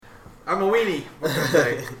I'm a weenie. What can I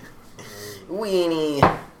say? Weenie.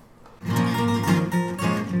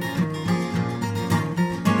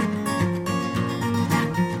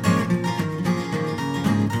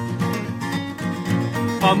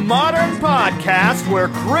 A modern podcast where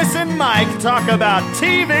Chris and Mike talk about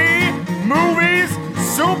TV, movies,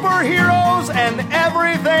 superheroes, and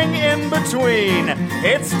everything in between.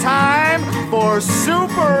 It's time for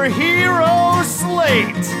Superhero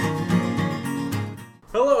Slate.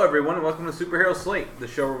 Hello, everyone, and welcome to Superhero Slate, the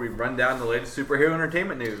show where we run down the latest superhero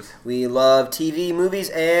entertainment news. We love TV, movies,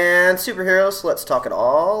 and superheroes, so let's talk it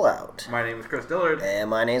all out. My name is Chris Dillard. And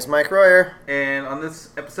my name's Mike Royer. And on this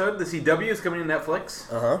episode, the CW is coming to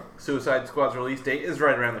Netflix. Uh-huh. Suicide Squad's release date is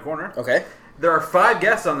right around the corner. Okay. There are 5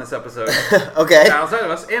 guests on this episode. Okay. Outside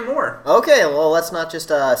of us, and more. Okay, well, let's not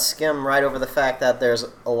just skim right over the fact that there's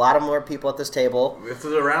a lot of more people at this table. This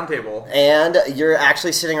is a round table. And you're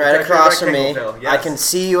actually sitting right across from me. Yes. I can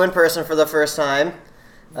see you in person for the first time.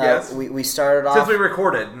 Yes. We started off... Since we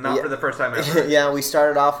recorded, not for the first time ever. Yeah, we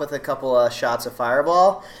started off with a couple of shots of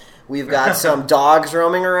Fireball. We've got some dogs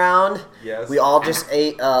roaming around. Yes. We all just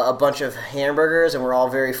ate a bunch of hamburgers, and we're all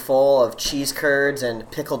very full of cheese curds and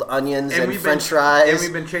pickled onions and French fries. And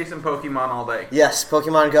we've been chasing Pokemon all day. Yes,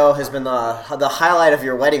 Pokemon Go has been the highlight of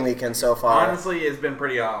your wedding weekend so far. Honestly, it's been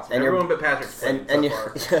pretty awesome. And everyone but Patrick's played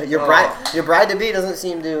your bride-to-be doesn't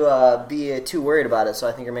seem to be too worried about it, so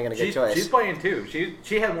I think you're making a good choice. She's playing too.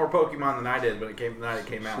 She had more Pokemon than I did when the night it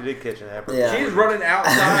came out. She did catch an apple. Yeah. She's running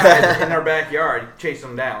outside in our backyard, chasing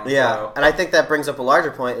them down. Yeah, so. and I think that brings up a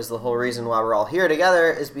larger point, is the whole reason why we're all here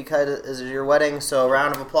together is because it is your wedding, so a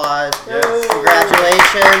round of applause. Yes.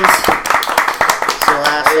 Congratulations.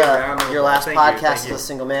 It's your last Thank podcast you. as a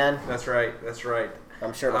single man. That's right.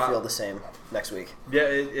 I'm sure it'll feel the same next week. Yeah,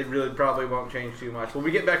 it really probably won't change too much. When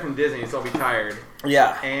we get back from Disney, so I'll be tired.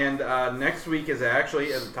 Yeah. And next week is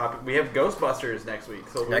actually, as a topic, we have Ghostbusters next week.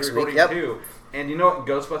 So we're recording too. And you know what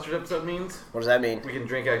Ghostbusters episode means? What does that mean? We can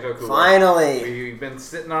drink Ecto Cooler. Finally! We've been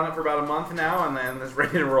sitting on it for about a month now, and then it's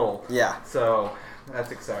ready to roll. Yeah. So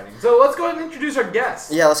that's exciting. So let's go ahead and introduce our guests.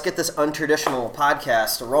 Yeah, let's get this untraditional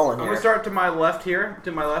podcast rolling here. I'm going to start to my left here.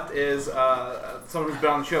 To my left is someone who's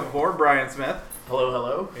been on the show before, Brian Smith.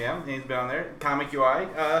 Hello. Yeah, he's been on there. Comic UI.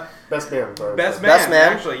 Best man. Best man,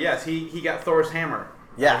 actually, yes. He got Thor's hammer.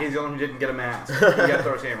 Yeah. He's the only one who didn't get a mask. He got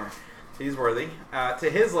Thor's hammer. He's worthy. To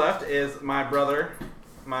his left is my brother,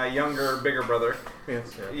 my younger, bigger brother.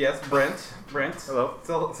 Yes, Brent. Hello.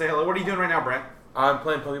 So, say hello. What are you doing right now, Brent? I'm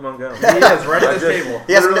playing Pokemon Go. He is right at this table.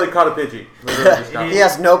 He has literally caught a Pidgey. He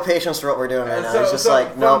has no patience for what we're doing right now. He's just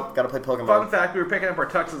nope, gotta play Pokemon. Fun fact, we were picking up our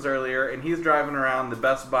tuxes earlier, and he's driving around the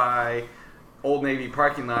Best Buy Old Navy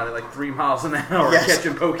parking lot at like 3 miles an hour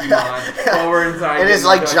catching Pokemon while we're inside. It is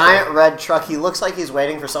like giant red truck. He looks like he's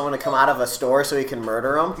waiting for someone to come out of a store so he can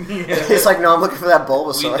murder him. Yeah. He's like, no, I'm looking for that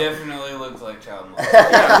Bulbasaur. We definitely look like child molesters.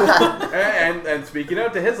 Yeah. and speaking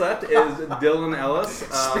of, to his left is Dylan Ellis.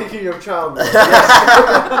 Speaking of child molesters.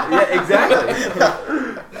 Yeah, exactly.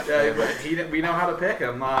 We know how to pick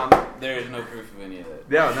him. There is no proof of any of that.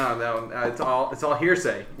 No. It's all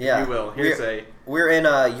hearsay. Yeah. If you will, hearsay. We're in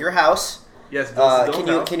your house. Yes.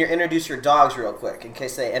 Can you introduce your dogs real quick in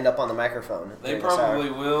case they end up on the microphone? They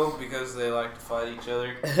probably will because they like to fight each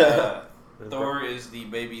other. Thor is the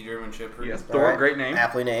baby German Shepherd. Yes, Thor, right. Great name.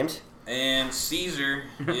 Aptly named. And Caesar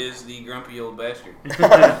is the grumpy old bastard.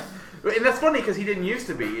 And that's funny because he didn't used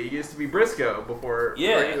to be. He used to be Briscoe before.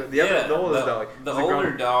 The oldest dog. The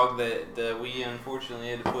older dog that we unfortunately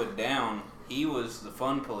had to put down. He was the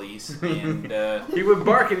fun police, and he would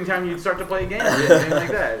bark anytime you'd start to play a game or anything like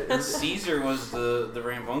that. Caesar was the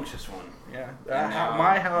rambunctious one. Yeah, how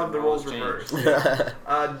have the roles reversed.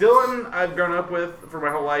 Dylan, I've grown up with for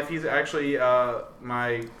my whole life. He's actually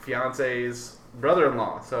my fiance's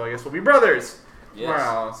brother-in-law, so I guess we'll be brothers. Yes.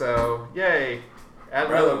 Wow, so yay.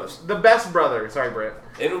 Brothers. The best brother. Sorry, Brett.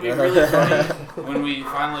 It'll be really funny when we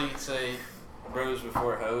finally say bros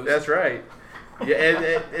before hoes. That's right. Yeah,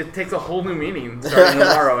 it takes a whole new meaning starting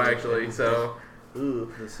tomorrow, actually. So, the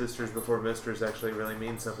sisters before misters actually really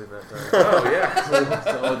means something that time. Oh yeah,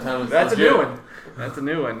 that's a new one. That's a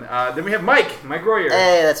new one. Then we have Mike Royer.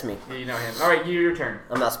 Hey, that's me. You know him. All right, your turn.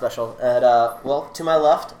 I'm not special. And to my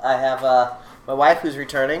left, I have my wife who's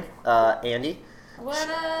returning, Andy. What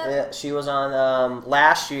up? Yeah, she was on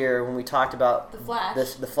last year when we talked about The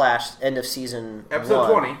Flash. The Flash end of season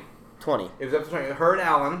episode 1. 20. It was episode 20. Her and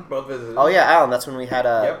Alan both visited. Oh yeah, Alan. That's when we had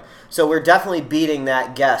a. Yep. So we're definitely beating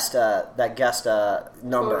that guest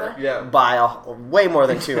number by way more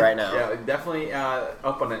than 2 right now. Yeah, definitely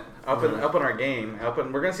up on it, up in our game.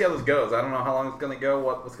 We're gonna see how this goes. I don't know how long it's gonna go.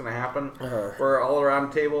 What's gonna happen? Uh-huh. We're all around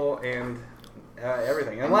the table and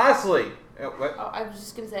everything. And lastly, what? Oh, I was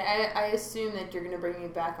just gonna say, I assume that you're gonna bring me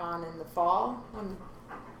back on in the fall when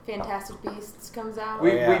Fantastic Beasts comes out.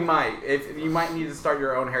 We might. If you might need to start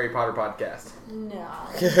your own Harry Potter podcast. No.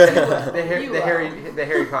 the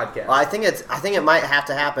Harry podcast. Well, I think it might have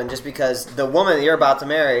to happen just because the woman that you're about to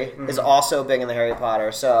marry is also big in the Harry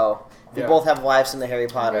Potter. So we both have wives in the Harry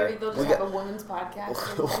Potter. Maybe they'll just have a woman's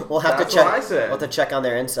podcast. We'll have That's to check. what I said. We'll have to check on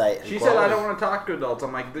their insight. She said, "I don't want to talk to adults."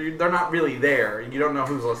 I'm like, they're not really there. You don't know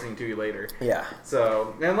who's listening to you later. Yeah.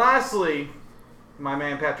 So, and lastly, my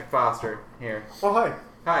man Patrick Foster here. Oh, hi.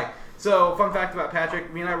 Hi. So, fun fact about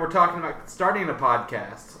Patrick, me and I were talking about starting a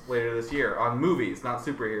podcast later this year on movies, not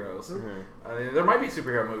superheroes. Mm-hmm. There might be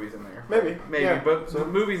superhero movies in there. Maybe, yeah. But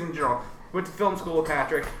movies in general. Went to film school with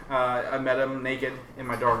Patrick. I met him naked in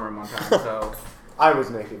my dorm room one time. So I was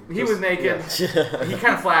naked. He was naked. Yeah. He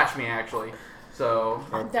kind of flashed me, actually. So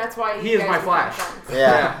that's why he is my flash.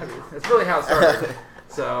 Yeah. That's really how it started.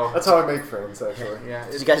 So that's how I make friends, actually. Yeah.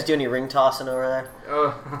 Did you guys do any ring tossing over there?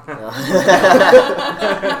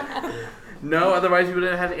 No, otherwise you would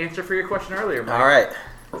have had to answer for your question earlier, Mike. All right.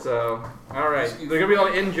 So, all right. There's going to be a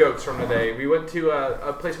lot of in-jokes from today. We went to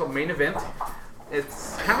a place called Main Event.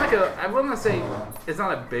 It's kind of like I wouldn't say it's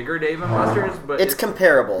not a bigger Dave & Buster's, but it's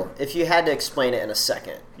comparable. If you had to explain it in a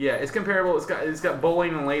second. Yeah, it's comparable. It's got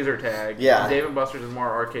bowling and laser tag. Yeah. Dave & Buster's is more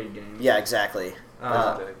arcade games. Yeah, exactly.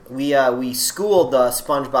 We schooled the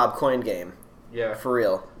SpongeBob coin game. Yeah. For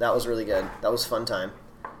real. That was really good. That was a fun time.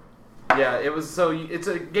 Yeah, it was. So it's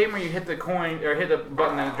a game where you hit the coin or hit a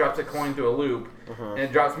button and it drops a coin through a loop, and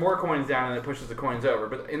it drops more coins down and it pushes the coins over.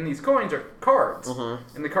 But in these coins are cards,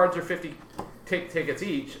 and the cards are 50 tickets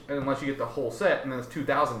each, unless you get the whole set, and then it's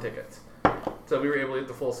 2,000 tickets. So we were able to get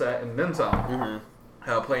the full set and then some.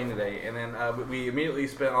 Playing today, and then we immediately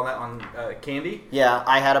spent all that on candy. Yeah,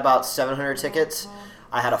 I had about 700 tickets.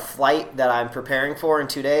 I had a flight that I'm preparing for in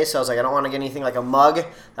 2 days, so I was like, I don't want to get anything like a mug. I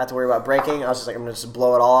have to worry about breaking. I was just like, I'm going to just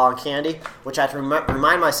blow it all on candy, which I have to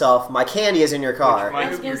remind myself, my candy is in your car.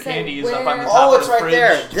 Your candy is up on the top of the fridge.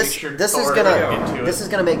 There. This is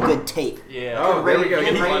gonna make good tape. Yeah. Oh, there we go.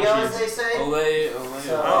 Good radio, as they say. Olé.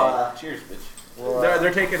 So, cheers, bitch.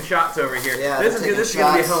 They're taking shots over here. Yeah, this is going to be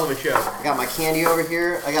a hell of a show. I got my candy over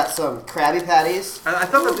here. I got some Krabby Patties. I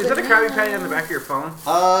thought is that a Krabby Patty on the back of your phone?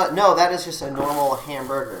 No, that is just a normal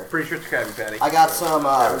hamburger. Pretty sure it's a Krabby Patty. I got some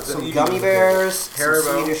gummy bears, some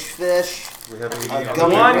Swedish fish,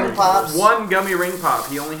 gummy ring pops. One gummy ring pop.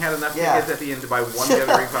 He only had enough tickets at the end to buy one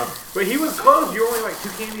gummy ring pop. But he was close. You were only like 2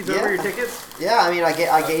 candies over your tickets. Yeah, I mean, I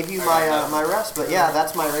gave you my rest, but yeah,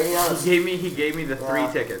 that's my radio. He gave me the 3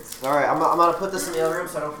 tickets. All right, I'm gonna put this in the other room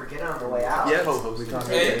so I don't forget it on the way out. Yes.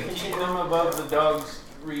 Hey, keep them above the dog's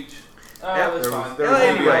reach. That's fine.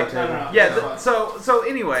 Anyway, Yeah. So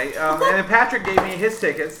anyway, and then Patrick gave me his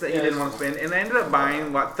tickets that he didn't want to spend, and I ended up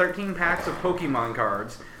buying 13 packs of Pokemon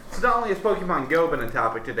cards. So not only has Pokemon Go been a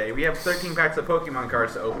topic today, we have 13 packs of Pokemon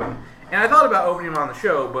cards to open. And I thought about opening them on the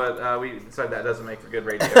show, but we decided that doesn't make for good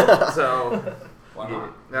radio. So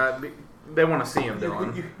they want to see them,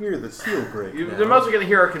 Dylan. You hear the seal break. They're mostly going to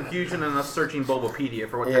hear our confusion and us searching Bulbapedia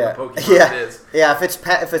for what type of Pokemon it is. Yeah,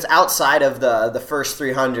 if it's outside of the first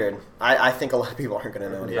 300, I think a lot of people aren't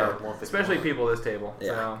going to know anymore. Yeah, especially people at this table. Yeah.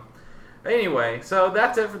 So. Anyway, so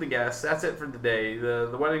that's it for the guests. That's it for the day.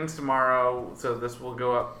 The wedding's tomorrow, so this will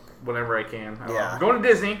go up whenever I can. I'm going to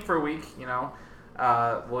Disney for a week, you know.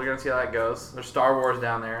 We're going to see how that goes. There's Star Wars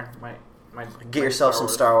down there. Might get yourself some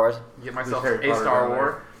Star Wars. Get myself a Star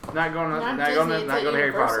Wars. Not going to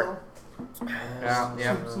Harry Potter.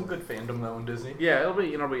 Yeah. Some good fandom though in Disney. Yeah, it'll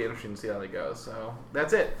be interesting to see how that goes. So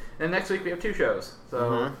that's it. And next week we have 2 shows.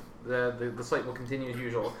 So the slate will continue as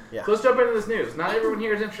usual. Yeah. So let's jump into this news. Not everyone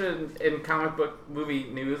here is interested in comic book movie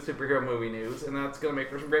news, superhero movie news, and that's going to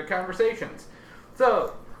make for some great conversations.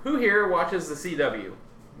 So who here watches the CW?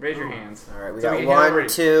 Raise your hands. All right, we got 1,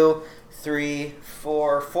 2, 3,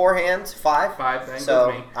 4 hands. 5. 5. Thanks.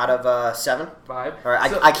 So me. out of 7. 5. All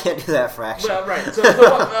right, I can't do that fraction. Well, right.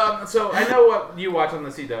 So I know what you watch on the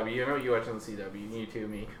CW. I know what you watch on the CW. You too,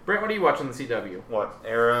 me. Brent, what do you watch on the CW? What?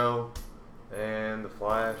 Arrow and The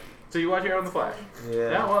Flash. So you watch Arrow and The Flash?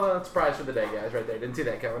 Yeah. Well, that's a surprise for the day, guys, right there. Didn't see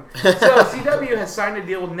that coming. So CW has signed a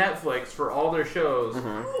deal with Netflix for all their shows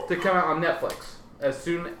to come out on Netflix as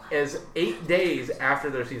soon as 8 days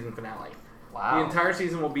after their season finale. Wow. The entire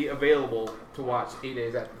season will be available to watch 8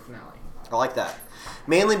 days after the finale. I like that.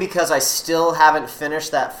 Mainly because I still haven't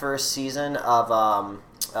finished that first season of,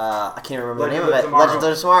 I can't remember the name of it. Legends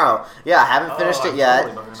of Tomorrow. Yeah, I haven't finished it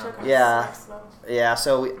yet. Yeah,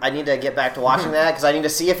 so I need to get back to watching that because I need to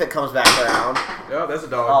see if it comes back around. Oh, that's a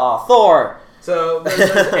dog. Oh, Thor! So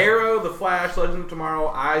there's Arrow, The Flash, Legends of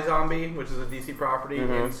Tomorrow, iZombie, which is a DC property,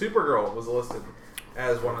 and Supergirl was listed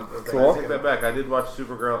as one of the things. Cool. I take that back. I did watch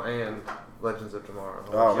Supergirl and Legends of Tomorrow.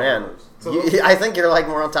 Oh man, So I think you're like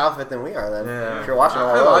more on top of it than we are. Then Yeah. if you're watching all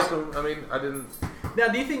I those. like them. I mean, I didn't. now,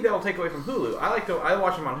 do you think that'll take away from Hulu? I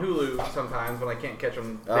watch them on Hulu sometimes when I can't catch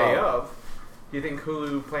them day of. Do you think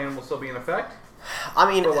Hulu plan will still be in effect?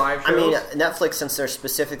 I mean, For live shows? Netflix, since they're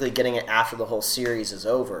specifically getting it after the whole series is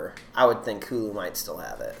over, I would think Hulu might still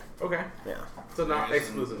have it. Okay. Yeah. So not There is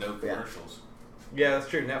exclusive. No commercials. Yeah, that's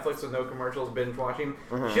true. Netflix with no commercials, binge watching.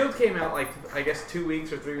 Shield came out I guess 2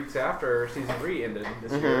 weeks or 3 weeks after season 3 ended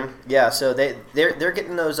this year. Yeah, so they're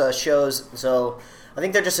getting those shows. So I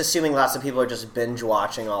think they're just assuming lots of people are just binge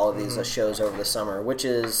watching all of these shows over the summer, which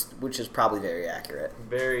is probably very accurate.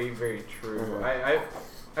 Very, very true. I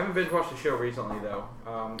haven't binge watched the show recently though.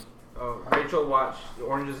 Rachel watched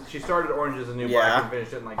Orange. She started Orange is the New Black and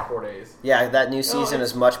finished it in like 4 days. Yeah, that new season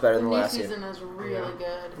is much better The than new last season year. is really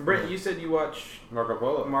good. Brent, you said you watch Marco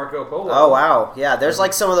Polo. Marco Polo. Oh wow, yeah. There's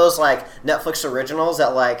like some of those like Netflix originals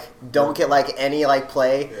that like don't get like any like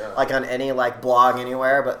play like on any like blog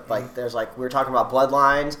anywhere, but like there's like we were talking about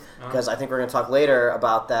Bloodlines because I think we're gonna talk later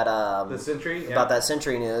about that The Sentry. about that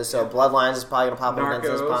Sentry news. So Bloodlines is probably gonna pop up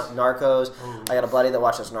against this. Narcos. I got a buddy that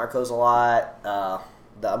watches Narcos a lot.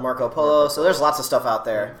 The Marco Polo. So there's lots of stuff out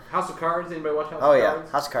there. House of Cards. Anybody watch House Oh of yeah,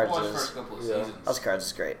 Cards? House of Cards Watched is first couple of seasons. House of Cards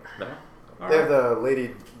is great. They have the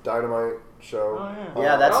Lady Dynamite show. Oh, yeah.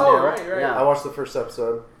 Yeah, that's new. right. I Yeah. watched the first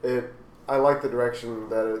episode. I like the direction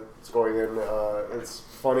that it's going in. It's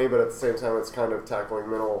funny, but at the same time, it's kind of tackling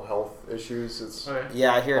mental health issues. It's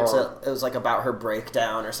Yeah, I hear it was like about her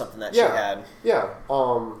breakdown or something that she had. Yeah.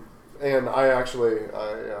 And I actually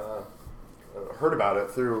heard about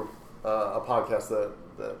it through a podcast that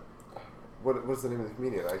what's the name of the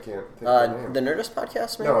comedian? I can't think of the name. The Nerdist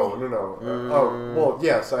podcast, maybe? No. Well,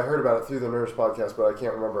 yes, I heard about it through the Nerdist podcast, but I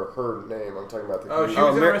can't remember her name. I'm talking about the Oh, comedian. she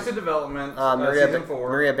was in Arrested Development, season 4.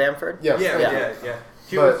 Maria Bamford? Yes. Yeah.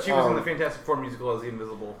 She was in the Fantastic Four musical as the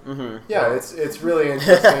Invisible. Yeah, it's really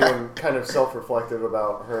interesting and kind of self-reflective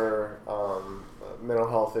about her mental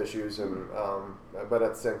health issues, and but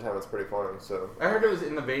at the same time, it's pretty funny. So I heard it was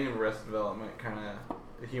in the vein of Arrested Development, kind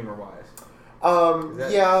of humor-wise.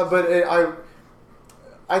 Yeah, but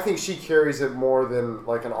I think she carries it more than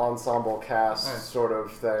like an ensemble cast sort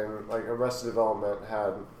of thing. Like Arrested Development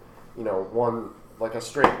had, one like a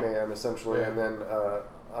straight man essentially, and then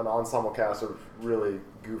an ensemble cast of really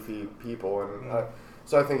goofy people, and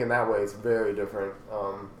so I think in that way it's very different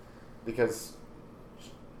because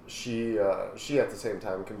she at the same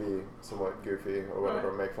time can be somewhat goofy or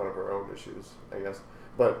whatever, make fun of her own issues, I guess,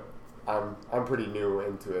 but. I'm pretty new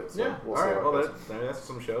into it, so we'll see. All right, well, that's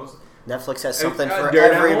some shows. Netflix has something for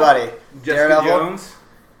Daredevil, everybody. Jessica Jones,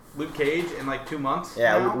 Luke Cage in like 2 months.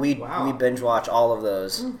 Yeah, now? we binge watch all of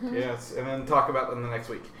those. Yes, and then talk about them the next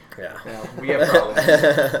week. Yeah. We have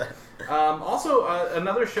problems. Also,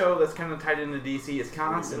 another show that's kind of tied into DC is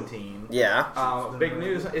Constantine. Yeah. Big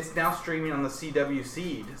news, it's now streaming on the CW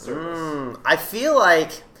Seed service. I feel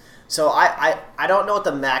like... So I don't know what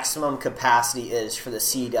the maximum capacity is for the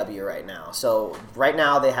CW right now. So right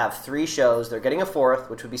now they have 3 shows. They're getting a 4th,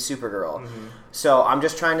 which would be Supergirl. So I'm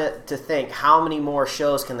just trying to think how many more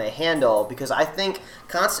shows can they handle, because I think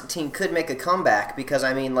Constantine could make a comeback, because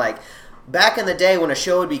I mean, like, back in the day when a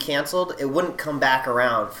show would be canceled, it wouldn't come back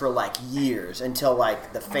around for like years until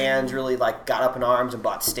like the fans really like got up in arms and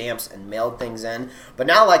bought stamps and mailed things in. But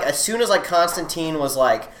now, like, as soon as like Constantine was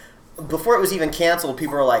like, before it was even canceled,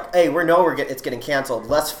 people were like, hey, it's getting canceled.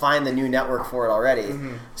 Let's find the new network for it already.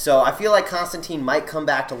 So I feel like Constantine might come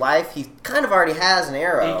back to life. He kind of already has an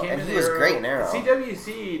Arrow, and he was great in Arrow.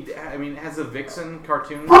 CWC, I mean, has a Vixen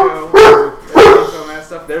cartoon show. On that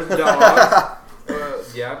stuff. There's dogs.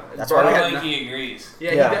 That's what I think he agrees.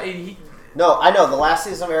 He No, I know. The last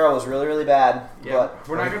season of Arrow was really, really bad. Yeah, but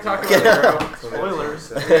we're not going to talk about Arrow. Spoilers.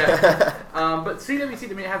 But CWC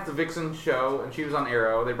to me has the Vixen show, and she was on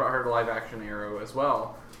Arrow. They brought her to live-action Arrow as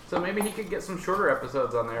well. So maybe he could get some shorter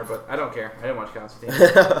episodes on there, but I don't care. I didn't watch Constantine.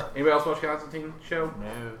 Anybody else watch Constantine show?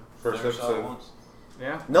 No. First episode.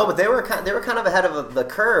 Yeah. No, but they were kind of ahead of the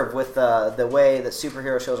curve with the way that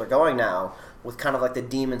superhero shows are going now, with kind of like the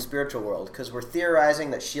demon spiritual world, because we're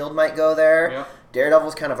theorizing that S.H.I.E.L.D. might go there. Yep.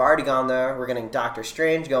 Daredevil's kind of already gone there. We're getting Doctor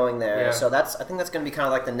Strange going there. Yeah. So I think that's going to be kind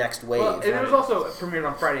of like the next wave. Well, and it was also premiered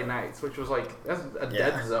on Friday nights, which was like, that's a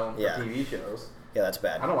dead zone for Yeah. TV shows. Yeah, that's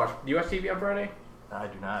bad. I don't watch. Do you watch TV on Friday? I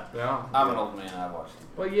do not. No. I'm an old man. I watch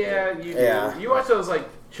TV. Well, yeah, you do. Yeah. You watch those like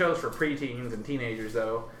shows for preteens and teenagers,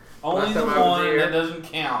 though. Only the time I was one here. that doesn't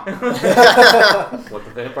count. What,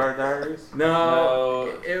 the Vampire Diaries? No,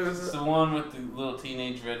 it It's was. the one with the little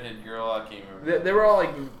teenage redhead girl. I can't remember. They were all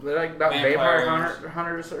they're like not vampire Vampires.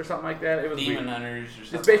 hunters or something like that. It was Demon weird. Hunters or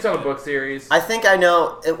something. It's based on a like book series. I think I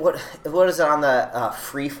know. What is it on the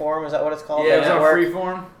Freeform? Is that what it's called? Yeah, The it was on network?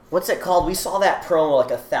 Freeform. What's it called? We saw that promo like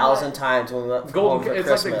 1,000 times when we went home Golden. for It's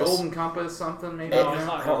Christmas. like the Golden Compass something maybe. It- No, it's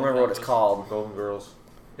not I don't remember what it's called. Golden Girls.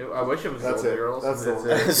 I wish it was That's Golden it. Girls. That's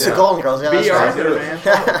the It's the Golden Girls. Yeah, B. that's Arthur,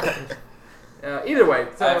 right. man. Either way,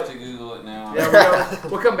 I have so to Google it now. yeah,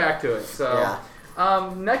 we'll come back to it. So,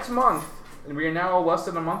 Yeah. next month we are now less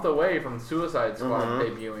than a month away from Suicide Squad Mhm.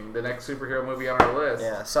 debuting, the next superhero movie on our list.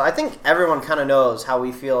 Yeah, so I think everyone kind of knows how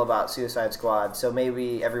we feel about Suicide Squad. So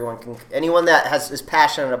maybe anyone that is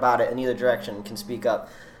passionate about it in either direction can speak up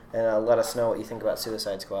and let us know what you think about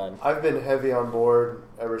Suicide Squad. I've been heavy on board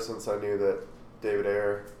ever since I knew that David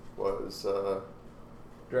Ayer was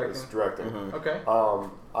directing. Mhm. Okay.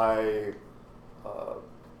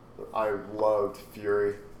 I loved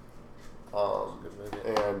Fury, Good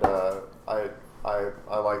movie. and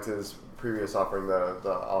I liked his previous offering,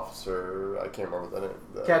 the officer. I can't remember the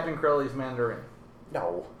name. Captain Crowley's Mandarin.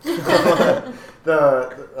 No.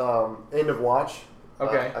 the End of Watch.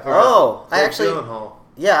 Okay. I think I Jake actually, Gyllenhaal.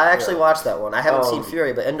 yeah, I actually Yeah. watched that one. I haven't seen Um,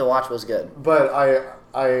 Fury, but End to Watch was good. But I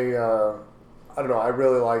don't know. I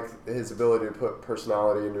really like his ability to put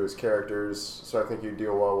personality into his characters. So I think you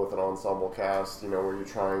deal well with an ensemble cast. Where you're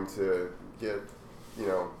trying to get,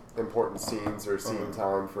 important scenes or scene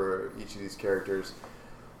time for each of these characters.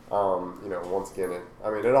 Once again,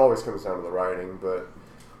 it always comes down to the writing, but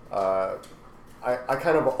I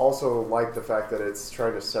kind of also like the fact that it's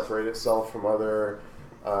trying to separate itself from other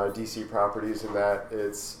DC properties in that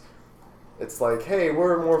it's like, hey,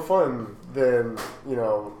 we're more fun than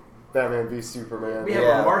Batman v Superman. We have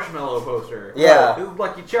Yeah. a marshmallow poster. Yeah. This is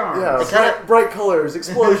Lucky Charms. Yeah, bright colors,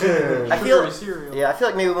 explosions. I feel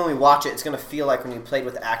like maybe when we watch it, it's gonna feel like when you played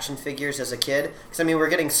with action figures as a kid. Because we're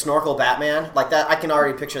getting Snorkel Batman like that. I can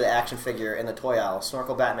already picture the action figure in the toy aisle.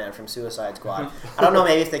 Snorkel Batman from Suicide Squad. I don't know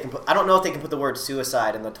maybe if they can put. I don't know if they can put the word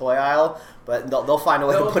suicide in the toy aisle, but they'll find a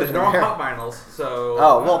way to put it in They're on there. pop vinyls, so.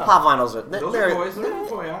 Oh well, pop vinyls are. Those they're- are toys. They're in the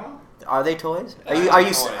toy aisle. Are they toys? that.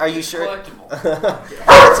 Are you sure? Collectible. It's a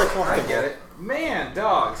I collectible. get it. Man,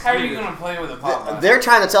 dogs. How are you gonna play with a pop vinyl? They're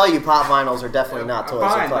trying to tell you pop vinyls are definitely not toys.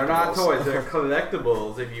 Fine, they're not collectibles. toys. They're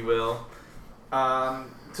collectibles, if you will.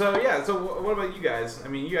 So what about you guys? I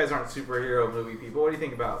mean, you guys aren't superhero movie people. What do you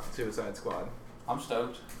think about Suicide Squad? I'm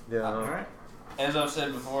stoked. Yeah. All right. As I've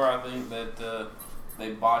said before, I think that they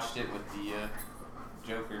botched it with the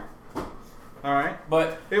Joker. All right.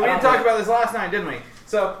 But We didn't talk about this last night, didn't we?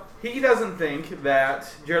 So he doesn't think that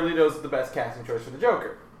Jared Leto's the best casting choice for the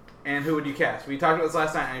Joker. And who would you cast? We talked about this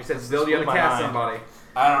last night, and you said still you had to my cast mind. somebody.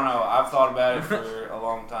 I don't know. I've thought about it for a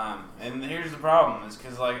long time, and here's the problem: is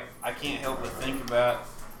because I can't help but think about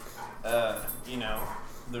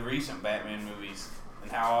the recent Batman movies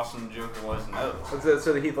and how awesome the Joker was in those.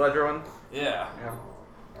 So the Heath Ledger one? Yeah. Yeah.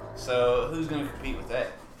 So who's gonna compete with that?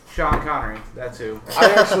 Sean Connery. That's who.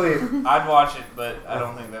 I actually, I'd watch it, but I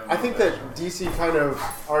don't think that. Would I be think the that DC kind of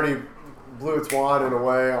already blew its wad in a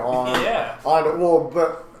way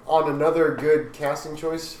on another good casting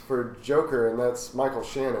choice for Joker, and that's Michael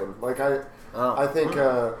Shannon. I think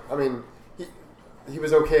he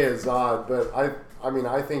was okay as Zod, but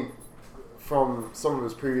I think from some of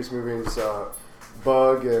his previous movies,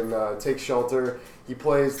 Bug and Take Shelter, he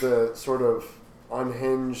plays the sort of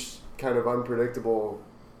unhinged, kind of unpredictable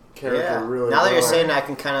character really Now that you're well. saying it, I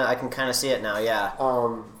can kind of see it now. Yeah.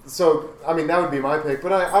 So that would be my pick,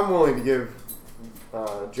 but I'm willing to give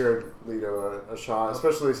Jared Leto a shot,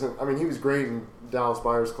 especially since he was great in Dallas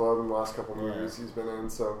Buyers Club in the last couple of movies he's been in.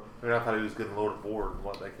 So I thought he was good in Lord of War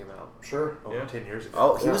when that came out sure, over 10 years ago.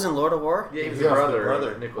 Oh, he was in Lord of War. Yeah, he was Yeah, the brother.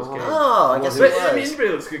 brother. Of Nicolas Cage. Oh, I guess But it was. I mean, anybody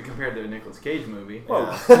looks good compared to a Nicolas Cage movie. Whoa.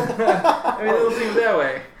 I mean, it doesn't seem that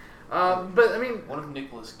way. But I mean, What if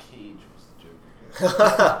Nicolas Cage was the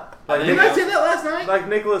Joker? did I say that last night? Like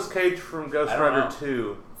Nicolas Cage from Ghost I don't Rider know.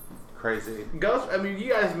 2. Crazy. You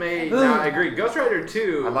guys may not agree. Ghost Rider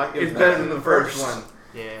 2 I like is it better better than the than first the first. one.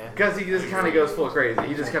 Yeah. Because he just kind of goes full crazy.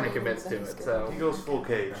 He just kind of commits to it. So, He goes full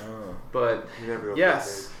Cage. but You never go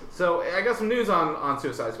yes. So I got some news on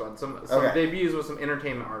Suicide Squad. Some Okay. debuts with some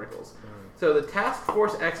entertainment articles. So the Task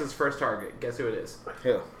Force X's first target. Guess who it is?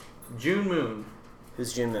 Who? June Moon,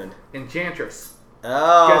 Who's June Moon? Enchantress.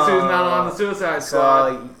 Oh. Guess who's not on the Suicide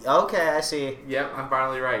Squad? So okay, I see. Yep, I'm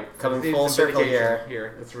finally right. Coming I just needed full some circle vindication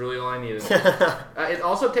here. That's really all I needed. It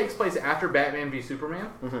also takes place after Batman v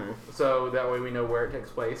Superman, Mm-hmm. so that way we know where it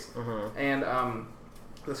takes place. Mm-hmm. And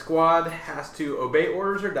The squad has to obey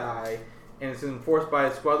orders or die, and it's enforced by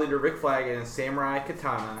squad leader Rick Flag and his samurai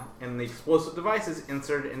katana, and the explosive devices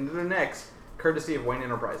inserted into their necks, courtesy of Wayne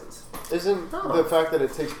Enterprises. Isn't the fact that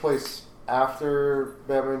it takes place after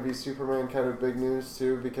Batman v Superman kind of big news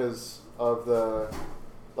too, because of the,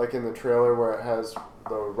 like in the trailer where it has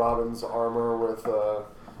the Robin's armor with the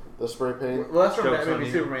spray paint? Well, that's from Batman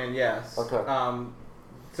v Superman, yes. Okay.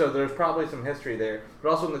 So there's probably some history there, but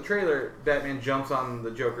also in the trailer, Batman jumps on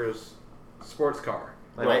the Joker's sports car,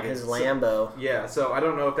 right? His Lambo. Yeah. So I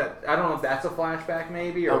don't know if that's a flashback,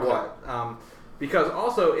 maybe, or what. Because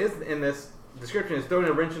also in this description is throwing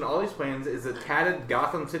a wrench in all these plans is a tatted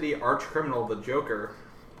Gotham City arch criminal, the Joker,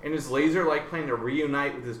 and his laser-like plan to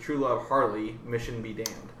reunite with his true love Harley. Mission be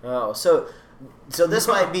damned. Oh, so this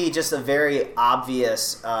might be just a very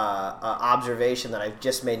obvious observation that I've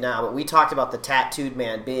just made now, but we talked about the tattooed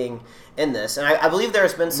man being in this, and I believe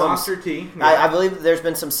there's been some Monster T. Yeah. I believe there's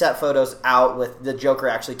been some set photos out with the Joker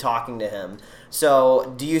actually talking to him.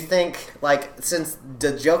 So, do you think, like, since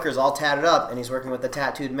the Joker's all tatted up and he's working with the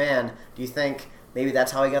tattooed man, do you think maybe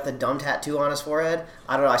that's how he got the dumb tattoo on his forehead?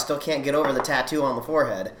 I don't know. I still can't get over the tattoo on the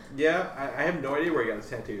forehead. Yeah, I have no idea where he got his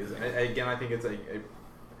tattoos. Again, I think it's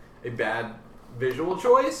a bad visual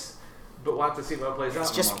choice, but we'll have to see what plays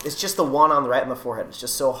out. It's just the one on the right on the forehead. It's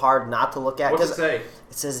just so hard not to look at. What's it say?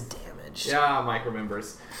 It says damaged. Yeah, Mike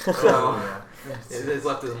remembers. So it's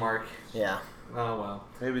left his mark. Yeah. Oh well.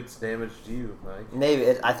 Maybe it's damaged you, Mike.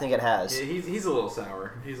 Maybe I think it has. Yeah, he's a little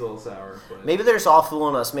sour. But maybe they're just all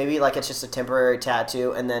fooling us. Maybe like it's just a temporary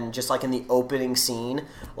tattoo, and then just like in the opening scene,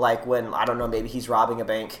 like when I don't know, maybe he's robbing a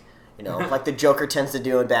bank. You know, like the Joker tends to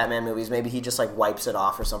do in Batman movies. Maybe he just like wipes it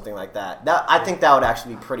off or something like that. I think that would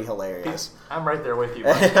actually be pretty hilarious. I'm right there with you.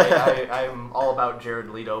 I'm all about Jared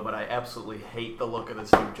Leto, but I absolutely hate the look of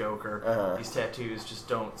this new Joker. These tattoos just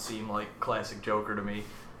don't seem like classic Joker to me.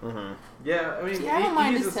 Mm-hmm. Yeah, I mean, see, I don't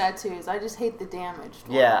mind his tattoos. I just hate the damaged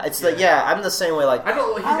one. Yeah, it's I'm the same way. Like I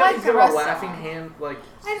don't. He's got a laughing hand. Like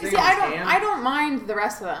I don't mind the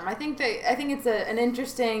rest of them. I think it's an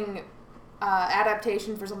interesting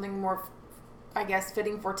adaptation for something more, I guess,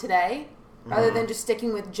 fitting for today, rather than just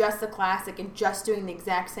sticking with just the classic and just doing the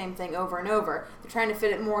exact same thing over and over. They're trying to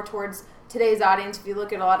fit it more towards today's audience. If you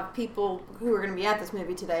look at a lot of people who are going to be at this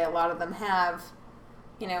movie today, a lot of them have,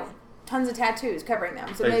 tons of tattoos covering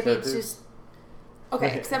them. So maybe it's just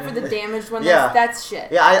okay, except for the damaged one. Yeah. That's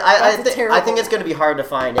shit. Yeah, I think it's going to be hard to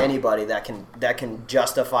find anybody that can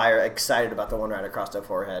justify or excited about the one right across their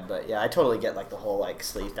forehead. But yeah, I totally get like the whole like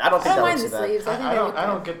sleeve. I don't think that looks too bad. Sleeves. I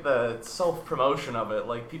don't get the self promotion of it.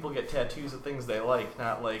 Like people get tattoos of things they like,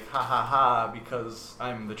 not like ha ha ha because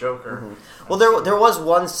I'm the Joker. Mm-hmm. Well, there was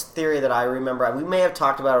one theory that I remember. We may have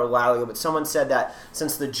talked about it a while ago, but someone said that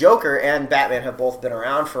since the Joker and Batman have both been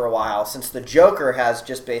around for a while, since the Joker has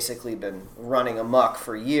just basically been running amok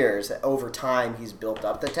for years, over time he's built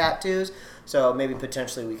up the tattoos, so maybe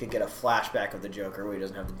potentially we could get a flashback of the Joker where he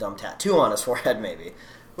doesn't have the dumb tattoo on his forehead, maybe.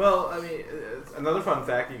 Well, I mean, another fun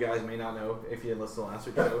fact you guys may not know if you had listened to last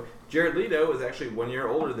week's show, Jared Leto is actually 1 year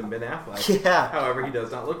older than Ben Affleck. Yeah. However, he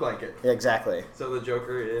does not look like it. Yeah, exactly. So the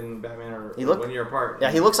Joker and Batman are 1 year apart.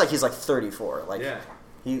 Yeah, he looks like he's like 34. Like, yeah.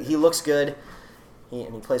 He looks good.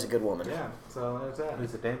 And he plays a good woman. Yeah, so there's that.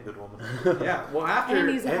 He's a damn good woman. Yeah, well after... And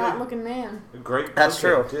he's a hot-looking man. Great. That's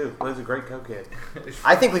true. Too. Plays a great cokehead.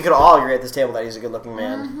 I think we could all agree at this table that he's a good-looking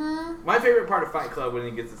man. Mm-hmm. My favorite part of Fight Club when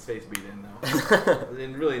he gets his face beat in, though. I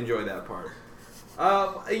didn't really enjoy that part.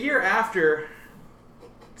 A year after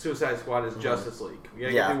Suicide Squad is Justice League. We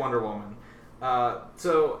gotta get through Wonder Woman.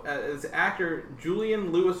 So, as actor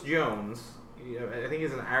Julian Lewis-Jones, I think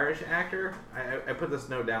he's an Irish actor. I put this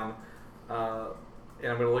note down.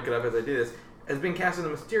 And I'm going to look it up as I do this, has been cast in a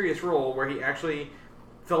mysterious role where he actually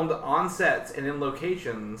filmed on sets and in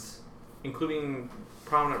locations, including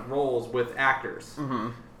prominent roles with actors. Mm-hmm.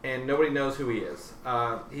 And nobody knows who he is.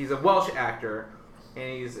 He's a Welsh actor,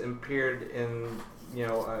 and he's appeared in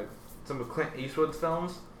some of Clint Eastwood's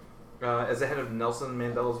films as the head of Nelson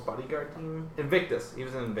Mandela's bodyguard team. Invictus. He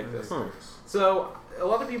was in Invictus. Hmm. So a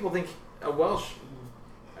lot of people think a Welsh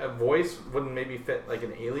voice wouldn't maybe fit like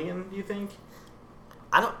an alien. Do you think?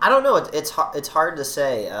 I don't know. It's hard to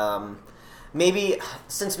say. Maybe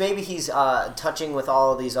he's touching with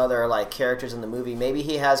all of these other like characters in the movie. Maybe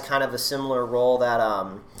he has kind of a similar role that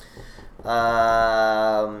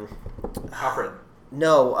Alfred.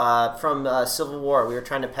 No, from Civil War. We were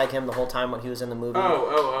trying to peg him the whole time when he was in the movie.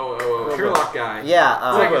 Oh, Sherlock guy.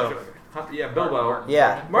 Yeah. Bilbo.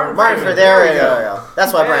 Yeah. Martin Freeman. There we go.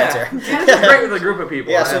 That's why Brian's here. He's great with a group of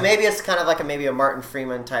people. Yeah, so maybe it's kind of like a Martin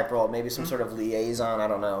Freeman type role. Maybe some sort of liaison. I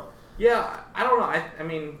don't know. Yeah, I don't know. I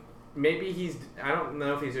mean, maybe he's. I don't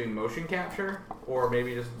know if he's doing motion capture or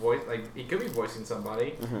maybe just voice. Like he could be voicing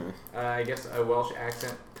somebody. Mm-hmm. I guess a Welsh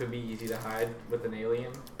accent could be easy to hide with an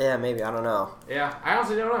alien. Yeah, maybe. I don't know. Yeah, I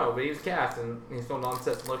honestly don't know. But he was cast and he's filmed on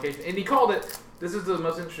sets and location, and he called it. This is the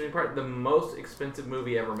most interesting part. The most expensive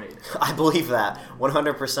movie ever made. I believe that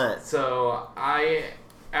 100%. So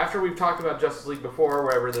after we've talked about Justice League before,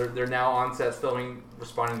 wherever they're now on sets filming,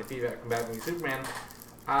 responding to feedback from Batman v Superman.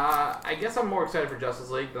 I guess I'm more excited for Justice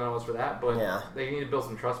League than I was for that, but they need to build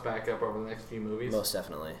some trust back up over the next few movies. Most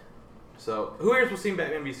definitely. So, who here's seen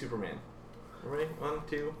Batman v Superman? Ready? 1,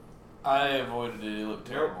 2. I avoided it. It looked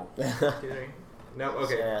terrible. 2, 3. No,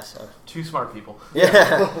 okay. Yeah, so. Two smart people.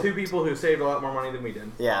 Yeah. 2 people who saved a lot more money than we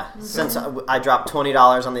did. Yeah. Since I dropped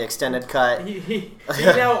 $20 on the extended cut. He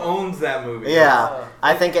now owns that movie. Yeah.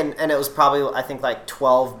 I think, and it was probably, I think, like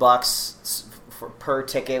 $12 per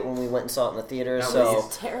ticket when we went and saw it in the theaters. So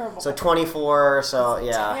terrible. So 24. So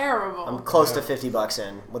yeah. Terrible. I'm close to $50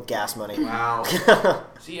 in with gas money. Wow.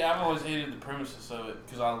 See, I've always hated the premises of it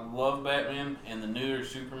because I love Batman, and the newer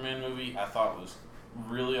Superman movie I thought was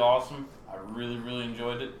really awesome. I really, really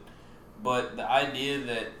enjoyed it. But the idea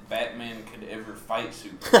that Batman could ever fight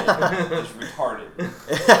Superman is retarded.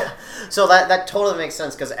 So that totally makes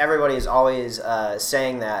sense because everybody is always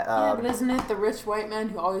saying that. Yeah, but isn't it the rich white men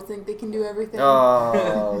who always think they can do everything?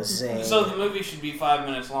 Oh, Zane. So the movie should be 5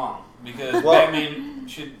 minutes long because Batman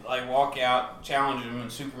should walk out, challenge him, and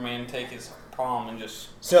Superman take his palm and just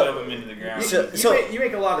shove him into the ground. You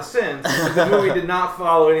make a lot of sense, but the movie did not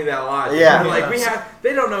follow any of that logic. Yeah.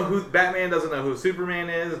 They don't know who Batman doesn't know who Superman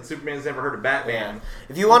is, and Superman's never heard of Batman. Yeah.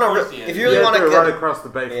 If you want to, if you really want to run across the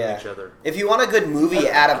bay from each other. If you want a good movie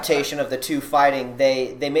adaptation of the two fighting,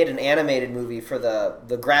 they made an animated movie for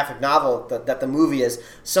the graphic novel that the movie is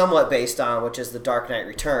somewhat based on, which is The Dark Knight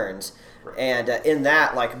Returns. And in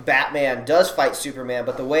that, Batman does fight Superman,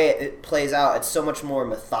 but the way it plays out, it's so much more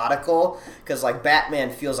methodical because,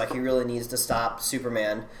 Batman feels like he really needs to stop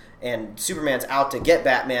Superman, and Superman's out to get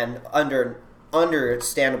Batman under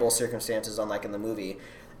understandable circumstances, unlike in the movie.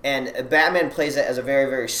 And Batman plays it as a very,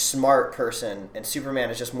 very smart person, and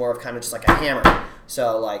Superman is just more of kind of just like a hammer.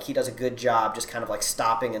 So, he does a good job just kind of,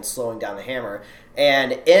 stopping and slowing down the hammer.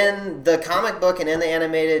 And in the comic book and in the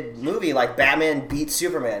animated movie, Batman beats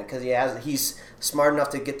Superman because he's smart enough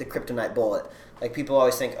to get the kryptonite bullet. People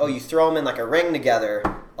always think, oh, you throw them in, a ring together,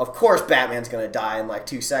 of course Batman's going to die in,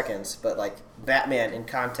 2 seconds. But, Batman, in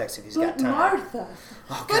context, if he's got time. Martha.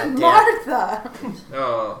 Oh, but Martha.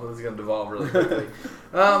 Oh, this is going to devolve really quickly.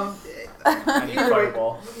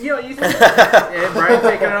 Fireball. Brian's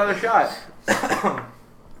taking another shot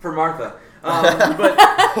for Martha.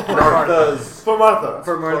 But For Martha.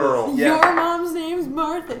 Plural. Yeah. Your mom's name's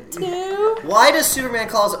Martha too. Why does Superman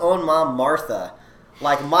call his own mom Martha?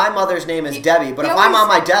 My mother's name is Debbie, but if I'm on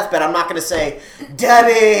my deathbed, I'm not going to say,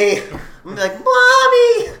 Debbie! I'm going to be like,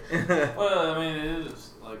 Mommy! Well, it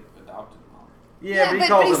is adopted mom. Yeah,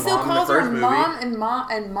 but he still calls her Mom and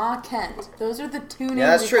Ma Kent. Those are the two names. Yeah,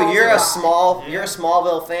 that's true. You're a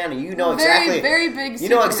Smallville fan, and you know exactly. Very big. You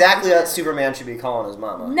know exactly what Superman should be calling his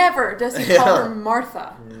mama. Never does he call her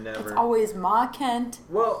Martha. Never. It's always Ma Kent.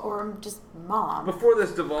 Or just Mom. Before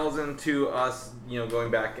this devolves into us, going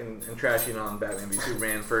back and trashing on Batman v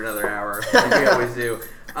Superman for another hour, like we always do.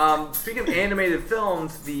 Speaking of animated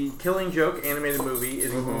films, the Killing Joke animated movie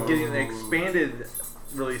is getting an expanded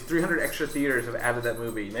release. 300 extra theaters have added that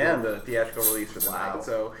movie to the theatrical release for the night.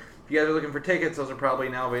 So if you guys are looking for tickets, those are probably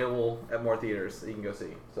now available at more theaters that you can go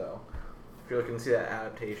see. So if you're looking to see that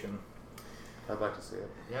adaptation, I'd like to see it.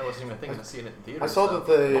 Yeah, I wasn't even thinking of seeing it in theaters. I saw that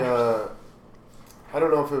they, I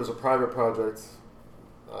don't know if it was a private project.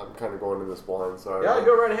 I'm kind of going in this blind, so... Yeah,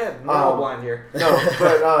 go right ahead. Not all blind here. No,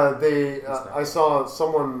 but I saw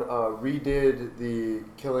someone redid the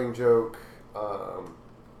Killing Joke,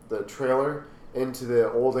 the trailer, into the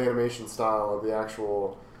old animation style of the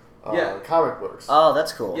actual comic books. Oh,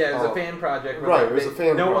 that's cool. Yeah, it was a fan project. Right, it was a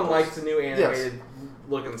fan project. No one likes the new animated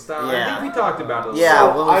looking style. Yeah. I think we talked about it.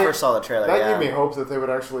 Yeah, when we first saw the trailer. That gave me hope that they would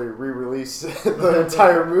actually re-release the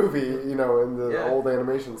entire movie, in the old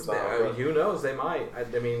animation style. Who knows? They might.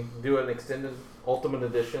 Do an extended Ultimate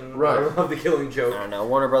Edition of the Killing Joke. I don't know.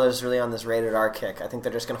 Warner Brothers is really on this rated R kick. I think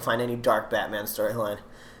they're just going to find any dark Batman storyline.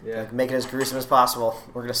 Yeah. Make it as gruesome as possible.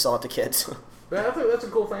 We're going to sell it to kids. But that's a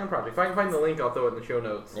cool fan project. If I can find the link, I'll throw it in the show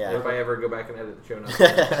notes. Yeah. If I ever go back and edit the show notes.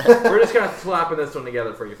 We're just kind of slapping this one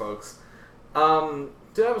together for you folks.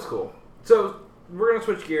 So that was cool. So we're going to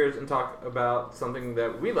switch gears and talk about something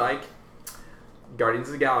that we like. Guardians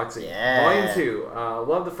of the Galaxy. Yeah. Volume 2.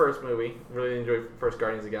 Love the first movie. Really enjoyed the first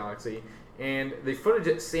Guardians of the Galaxy. And the footage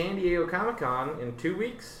at San Diego Comic-Con in 2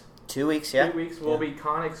 weeks. 2 weeks, yeah. 2 weeks will be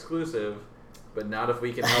con exclusive, but not if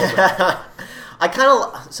we can help it. I kind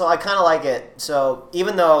of like it. So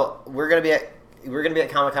even though we're gonna be at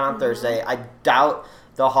Comic-Con on Thursday, I doubt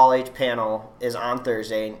the Hall H panel is on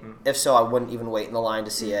Thursday. If so, I wouldn't even wait in the line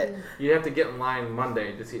to see it. You'd have to get in line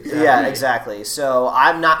Monday to see it Saturday. Yeah, exactly. So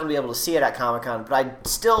I'm not going to be able to see it at Comic-Con, but I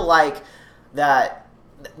still like that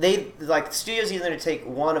they like the studios either take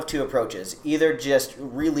one of two approaches. Either just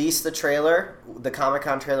release the trailer, the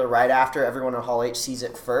Comic-Con trailer right after everyone at Hall H sees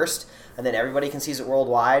it first, and then everybody can see it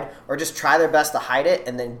worldwide, or just try their best to hide it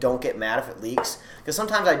and then don't get mad if it leaks. Because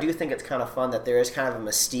sometimes I do think it's kind of fun that there is kind of a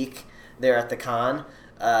mystique there at the con.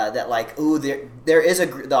 That like, ooh, there is a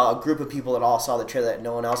group of people that all saw the trailer that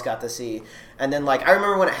no one else got to see. And then like, I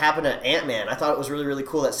remember when it happened at Ant-Man, I thought it was really, really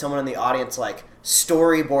cool that someone in the audience like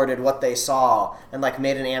storyboarded what they saw and like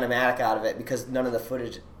made an animatic out of it because none of the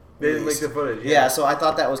footage. They didn't leak the footage. Yeah, so I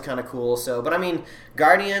thought that was kind of cool. So, but I mean,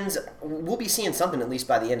 Guardians, we'll be seeing something at least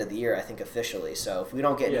by the end of the year, I think, officially. So if we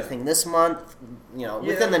don't get anything this month,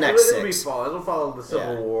 within the next 6. It'll be fall. It'll follow the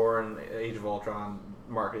Civil War and Age of Ultron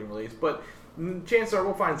marketing release, but chances are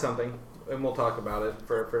we'll find something and we'll talk about it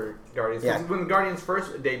for Guardians. Yeah. When Guardians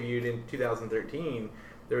first debuted in 2013,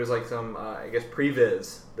 there was like some, I guess,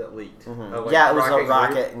 previs that leaked. Mm-hmm. It was a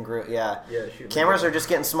rocket and Groot. Yeah. Cameras are just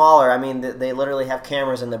getting smaller. I mean, they literally have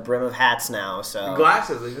cameras in the brim of hats now. So and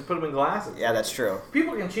glasses. They just put them in glasses. Yeah, that's true.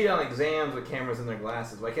 People can cheat on exams with cameras in their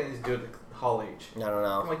glasses. Why can't they just do it at Hall H? I don't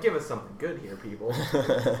know. I'm like, give us something good here, people.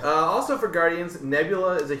 Also for Guardians,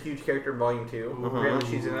 Nebula is a huge character in Volume 2. Apparently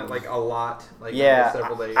she's in it like a lot. Like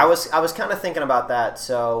several days. I was kind of thinking about that.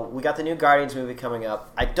 So we got the new Guardians movie coming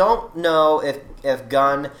up. I don't know if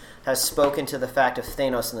Gunn has spoken to the fact of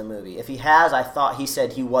Thanos in the movie. If he has, I thought he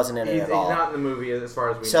said he wasn't in it at all. He's not in the movie as far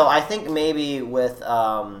as we know. So I think maybe with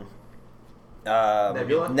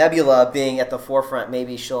Nebula being at the forefront,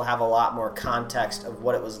 maybe she'll have a lot more context of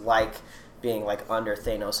what it was like being like under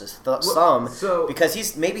Thanos' thumb. Because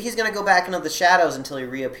he's going to go back into the shadows until he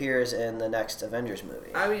reappears in the next Avengers movie.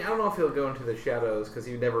 I mean, I don't know if he'll go into the shadows because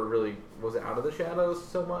he never really was out of the shadows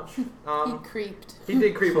so much. He creeped. He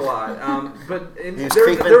did creep a lot. But he was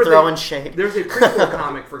throwing shade. There's a prequel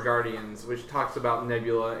comic for Guardians which talks about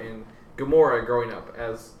Nebula and Gamora growing up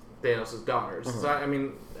as Thanos' daughters. So I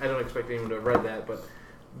mean, I don't expect anyone to have read that, but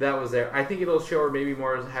that was there. I think it'll show her maybe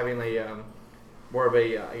more as having more of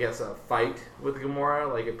a, I guess, a fight with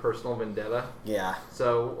Gamora, like a personal vendetta. Yeah.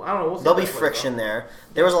 So, I don't know. We'll see. There'll be friction there.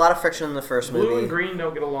 There was a lot of friction in the first movie. Blue and green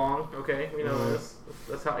don't get along, okay? We know this.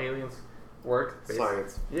 That's how aliens work.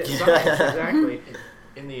 Science. Yeah, science, exactly.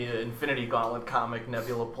 In the Infinity Gauntlet comic,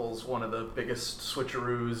 Nebula pulls one of the biggest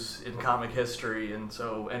switcheroos in comic history, and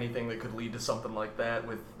so anything that could lead to something like that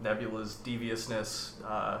with Nebula's deviousness,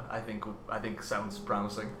 I think sounds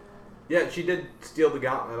promising. Yeah, she did steal the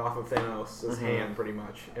gauntlet off of Thanos' hand, pretty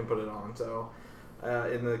much, and put it on. So,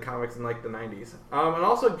 in the comics in like the 90s. And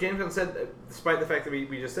also, James Gunn said, despite the fact that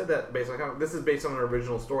we just said that based on comic, this is based on an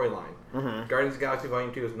original storyline. Guardians of the Galaxy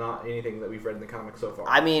Volume 2 is not anything that we've read in the comics so far.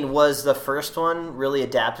 I mean, was the first one really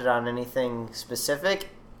adapted on anything specific?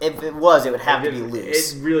 If it was, it would have to be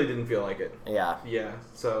loose. It really didn't feel like it. Yeah. Yeah.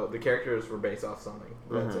 So the characters were based off something.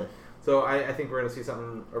 That's it. So I think we're going to see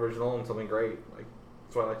something original and something great. Like,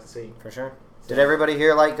 that's what I like to see. For sure. Did everybody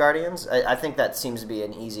here like Guardians? I think that seems to be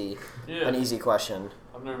an easy question.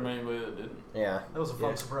 I've never met anybody that didn't. Yeah. That was a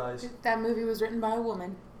fun surprise. That movie was written by a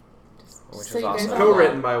woman. Which was awesome.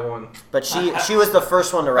 Co-written by one. But she was the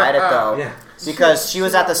first one to write it, though. Yeah. Because she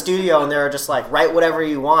was at the studio, and they were just like, write whatever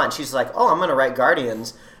you want. She's like, oh, I'm going to write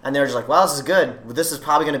Guardians. And they're just like, well, this is good. This is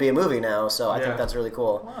probably going to be a movie now, so I think that's really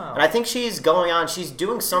cool. Wow. And I think she's going on. She's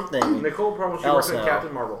doing something. Nicole probably works in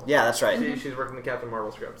Captain Marvel. Yeah, that's right. She's working the Captain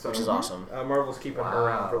Marvel script. So, which is awesome. Marvel's keeping her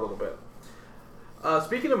around for a little bit.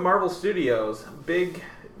 Speaking of Marvel Studios, big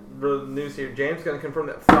news here. James Gunn confirmed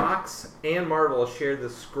that Fox and Marvel share the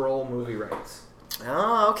Skrull movie rights.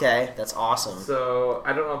 Oh, okay. That's awesome. So,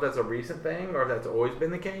 I don't know if that's a recent thing or if that's always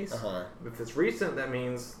been the case. If it's recent, that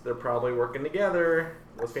means they're probably working together.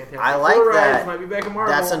 Those Fantastic Four rights might be back in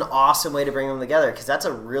Marvel. That's an awesome way to bring them together, because that's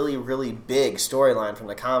a really, really big storyline from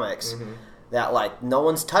the comics that, like, no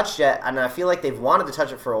one's touched yet, and I feel like they've wanted to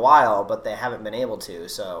touch it for a while, but they haven't been able to,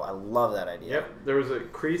 so I love that idea. Yep. There was a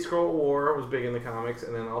Kree-Skrull War was big in the comics,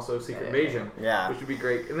 and then also Secret Invasion, which would be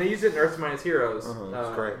great. And they used it in Earth's Mightiest Heroes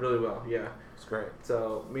great. really well, yeah. It's great.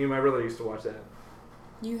 So, me and my brother used to watch that.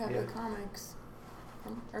 You have the comics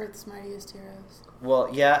from Earth's Mightiest Heroes. Well,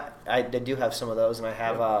 yeah, I do have some of those, and I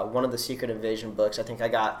have one of the Secret Invasion books I think I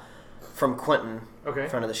got from Quentin,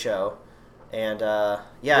 friend of the show. And,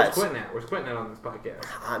 Where's Quentin at? Where's Quentin at on this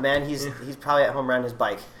podcast? Man, he's probably at home riding his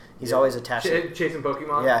bike. He's always attached to chasing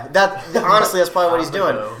Pokemon. Yeah, honestly, that's probably what he's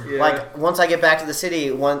doing. Yeah. Like, once I get back to the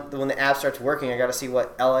city, when the app starts working, I got to see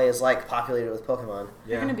what LA is like populated with Pokemon.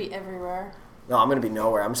 You're going to be everywhere. No, I'm going to be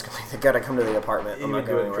nowhere. I'm just going to come to the apartment. I'm not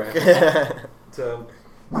going anywhere. So,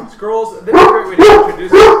 Skrulls, the favorite way to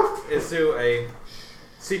introduce us is to a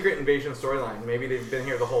secret invasion storyline. Maybe they've been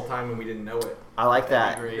here the whole time and we didn't know it. I like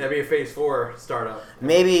that. That'd be a Phase 4 startup.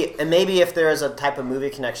 Maybe if there is a type of movie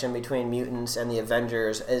connection between mutants and the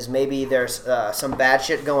Avengers, is maybe there's some bad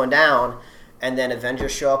shit going down, and then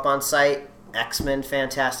Avengers show up on site, X-Men,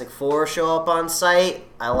 Fantastic Four show up on site.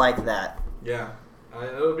 I like that. Yeah,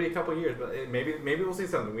 it'll be a couple years, but maybe we'll see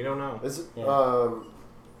something. We don't know. Is it,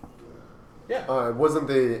 yeah. Wasn't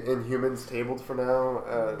the Inhumans tabled for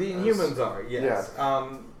now? The Inhumans are, yes.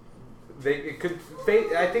 Yeah.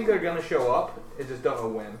 I think they're going to show up. I just don't know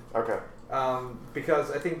when. Okay.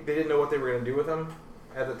 Because I think they didn't know what they were going to do with them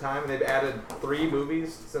at the time. They've added 3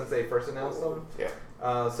 movies since they first announced them. Yeah.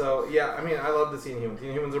 So, yeah, I mean, I love to see Inhumans. The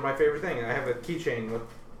Inhumans are my favorite thing. I have a keychain with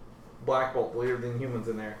Black Bolt, the leader of the Inhumans,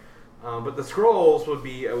 in there. But the Skrulls would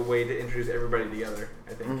be a way to introduce everybody together,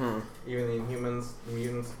 I think. Mm-hmm. Even the Inhumans, the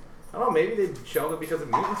mutants. I don't know, maybe they shelved it because the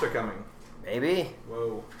mutants are coming. Maybe.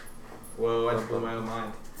 Whoa, I just blew my own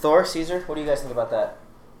mind. Thor, Caesar, what do you guys think about that?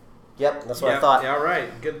 Yep, that's what I thought. Yeah, right.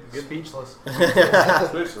 Good speechless.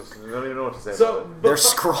 Speechless. I don't even know what to say. So, they're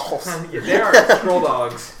Skrulls. Yeah, they are Skrull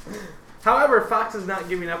dogs. However, Fox is not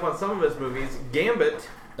giving up on some of its movies. Gambit.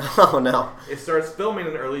 Oh, no. It starts filming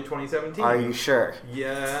in early 2017. Are you sure?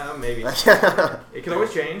 Yeah, maybe. It can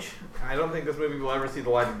always change. I don't think this movie will ever see the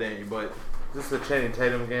light of day, but... This is the Channing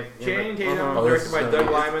Tatum game? Channing Tatum, directed by Doug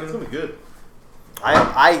Liman. It's going to be good.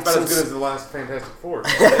 About as good as the last Fantastic Four.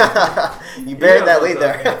 You buried that lead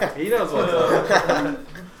there. He knows what's up.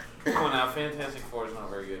 Come on now, Fantastic Four is not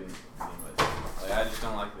very good. Like, I just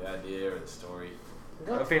don't like the idea or the story.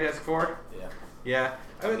 Fantastic Four? Yeah. Yeah.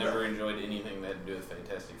 I've never enjoyed anything that had to do with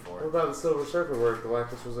Fantastic Four. What about the Silver Surfer where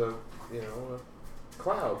Galactus was a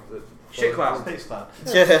cloud? Shit cloud. Space cloud.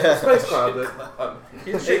 Space cloud.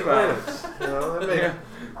 He's a shit cloud. That made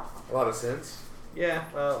a lot of sense. Yeah,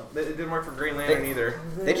 well, it didn't work for Green Lantern either.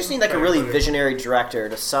 They just need like a really visionary director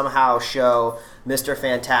to somehow show Mr.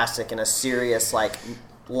 Fantastic in a serious light,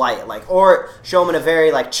 or show him in a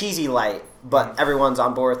very cheesy light, but everyone's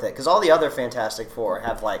on board with it. Because all the other Fantastic Four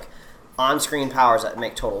have on-screen powers that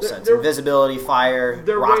make total sense: invisibility, fire,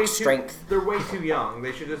 rock strength. They're way too young.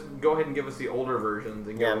 They should just go ahead and give us the older versions.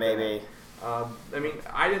 And go with maybe. I mean,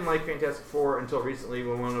 I didn't like Fantastic Four until recently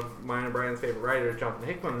when one of mine and Brian's favorite writers, Jonathan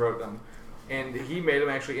Hickman, wrote them. And he made them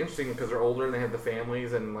actually interesting because they're older and they have the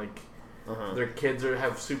families and their kids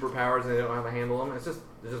have superpowers and they don't know how to handle them. It's just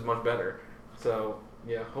much better. So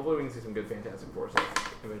yeah, hopefully we can see some good Fantastic Four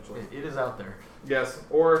stuff eventually. It is out there. Yes,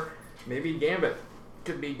 or maybe Gambit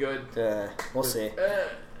could be good. We'll see.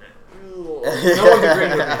 No one's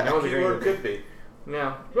agreeing with me. No one's agreeing with me. Could be.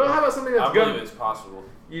 Yeah. Well, how about something that's I good? believe it's possible.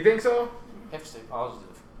 You think so? You have to stay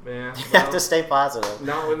positive. Yeah. You have to stay positive.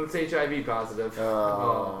 Not when it's HIV positive.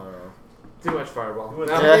 Oh. Too much Fireball. No,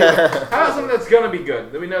 anyway, how about something that's going to be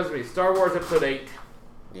good? That we know is going to be Star Wars Episode 8.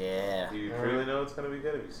 Yeah. Do you really know it's going to be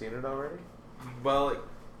good? Have you seen it already? Well, it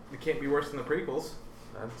can't be worse than the prequels.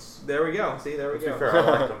 There we go. See, there we go. Fair, I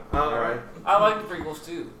like them. All right. I like the prequels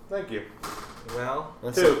too. Thank you. Well,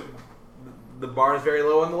 the bar is very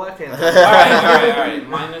low on the left-hand All side. right.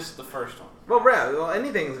 Minus the first one. Well,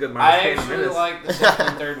 anything's good. I actually like the second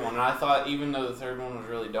and third one, and I thought even though the third one was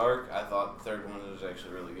really dark, I thought the third one was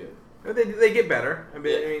actually really good. They get better. I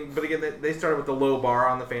mean, but again, they started with the low bar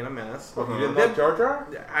on the Phantom Menace. You didn't like Jar Jar?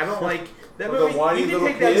 I don't like that Well, movie. the whiny You can little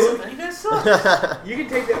take that kid? movie. You guys suck. You can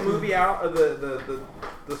take that movie out of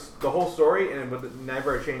the whole story, and it would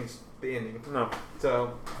never change the ending. No.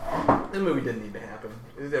 So the movie didn't need to happen.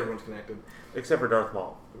 Everyone's connected, Except for Darth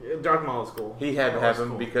Maul. Darth Maul is cool. He had to have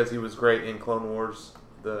him because he was great in Clone Wars,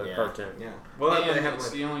 the cartoon. Yeah. Well, And they have it's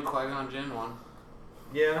the only Qui-Gon Jinn one.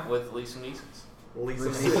 Yeah. With Lisa Neeson's. Lisa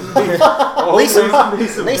Masons.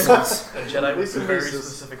 A Jedi with some very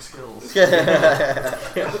specific skills.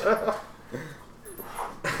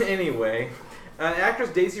 Anyway, actress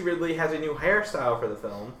Daisy Ridley has a new hairstyle for the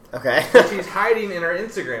film. Okay. That she's hiding in her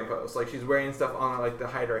Instagram posts. She's wearing stuff on to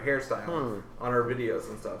hide her hairstyle on her videos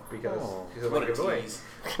and stuff because she's What like a give it away. tease.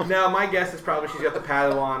 Now my guess is probably she's got the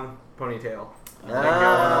Padawan ponytail.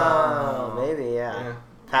 Maybe, yeah.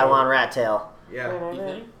 Padawan rat tail. Yeah. You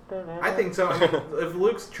think? I think so. I mean, if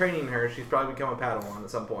Luke's training her, she's probably become a Padawan at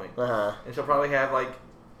some point. And she'll probably have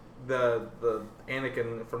the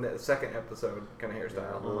Anakin from the second episode kind of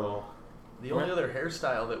hairstyle. The only other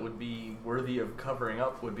hairstyle that would be worthy of covering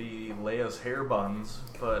up would be Leia's hair buns,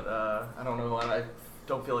 but I don't know. I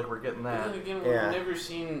don't feel like we're getting that. Then again, we've never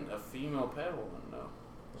seen a female Padawan though.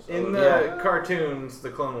 So In the cartoons, the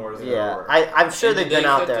Clone Wars. I'm sure they've been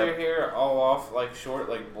out there. Their hair all off, like short,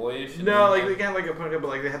 like boyish. No, like they kind of like a ponytail, but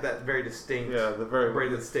like they had that very distinct. Yeah, the very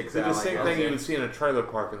braid that sticks the out. The same thing you would see in a trailer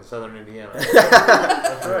park in southern Indiana.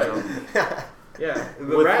 That's right. Yeah,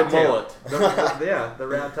 the with rat the mullet. The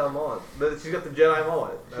rat tail mullet. She's got the Jedi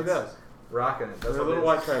mullet. She does. Rocking it. That's a little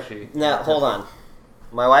white trashy. Now, hold on.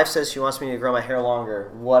 My wife says she wants me to grow my hair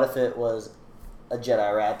longer. What if it was a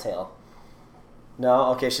Jedi rat tail?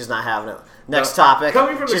 No? Okay, she's not having it. Next topic.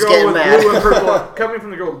 Coming from the she's girl with mad. blue and purple. Coming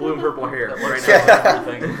from the girl with blue and purple hair. Right now.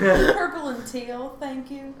 Purple and teal,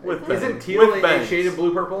 thank you. Isn't teal a shade of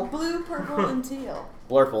blue purple? Blue, purple, and teal.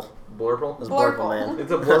 Blurple. Blurple? It's Blurple, man.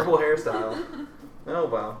 It's a blurple hairstyle. Oh,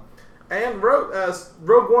 wow. And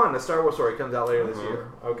Rogue One, a Star Wars story, comes out later this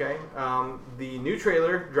year. Okay? The new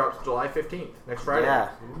trailer drops July 15th, next Friday. Yeah.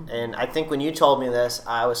 And I think when you told me this,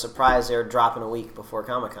 I was surprised they were dropping a week before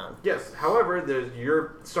Comic-Con. Yes. However, there's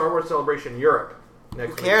your Star Wars Celebration Europe next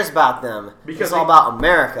week. Who cares about them? Because it's all about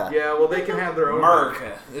America. Yeah, well, they can have their own...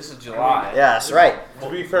 America. This is July. Yeah, that's right. To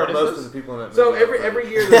be fair, most of the people in that So movie every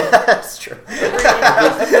year... That's true.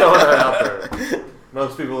 Just throwing that out there.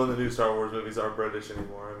 Most people in the new Star Wars movies aren't British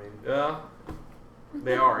anymore. I mean... Yeah.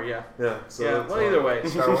 They are, yeah. Yeah. So yeah. Well, either way.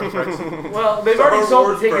 Star Wars Brexit. Well, they've Star already sold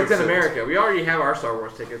Wars the tickets Brexit. in America. We already have our Star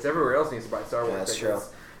Wars tickets. Everywhere else needs to buy Star Wars that's tickets.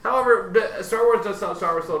 True. However, Star Wars does sell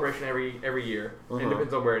Star Wars Celebration every year. It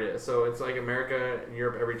depends on where it is. So it's like America and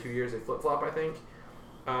Europe every 2 years. They flip-flop, I think.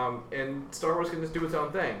 And Star Wars can just do its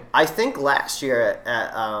own thing. I think last year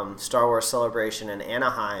at Star Wars Celebration in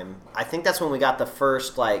Anaheim, I think that's when we got the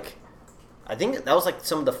first, I think that was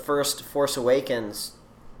some of the first Force Awakens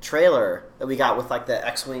trailer that we got with the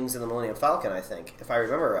X-Wings and the Millennium Falcon, I think, if I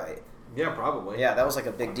remember right. Yeah, probably. Yeah, that was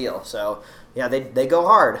a big deal. So, yeah, they go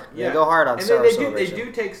hard. Yeah. They go hard on Star Wars Celebration. They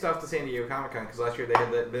do take stuff to San Diego Comic-Con, because last year they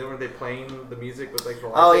had weren't they playing the music with the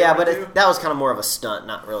Oh, yeah, but that was kind of more of a stunt,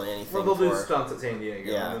 not really anything. Well, they'll do stunts at San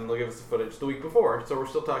Diego, and then they'll give us the footage the week before. So we're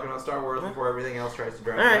still talking about Star Wars before everything else tries to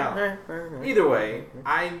drown it out. All right. Either way,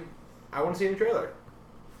 I want to see the trailer.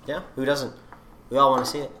 Yeah, who doesn't? We all want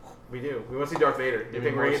to see it. We do. We want to see Darth Vader. Do you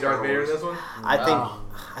think we're going to get Darth Vader in this one?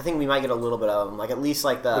 I think we might get a little bit of them, at least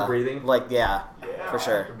the breathing. Yeah, for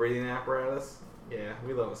sure. The breathing apparatus. Yeah,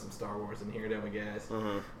 we love some Star Wars in here, don't we, guys?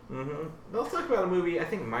 Let's talk about a movie I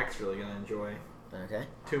think Mike's really going to enjoy. Okay.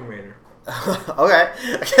 Tomb Raider. Okay.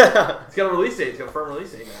 It's got a release date. It's got a firm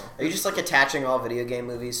release date now. Are you just attaching all video game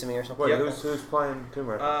movies to me or something? Wait, who's playing Tomb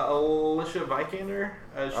Raider? Alicia Vikander.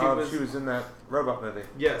 She was in that robot movie.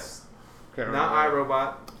 Yes. Not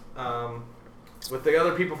iRobot. With the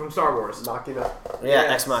other people from Star Wars. Machina. Yeah,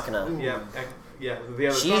 Ex Machina. Yeah. The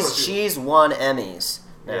other she's won Emmys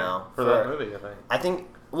now for that movie. I think.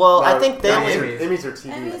 Well, I think they Emmys are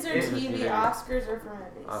TV. Emmys are TV. Oscars are for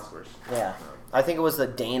movies. Oscars. Yeah, I think it was the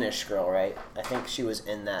Danish girl, right? I think she was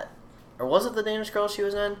in that, or was it the Danish girl she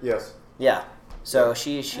was in? Yes. Yeah. So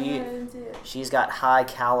she's got high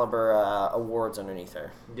caliber awards underneath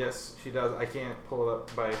her. Yes, she does. I can't pull it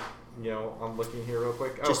up by. I'm looking here real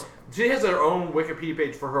quick. She has her own Wikipedia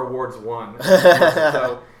page for her awards won.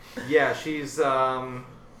 So, yeah, she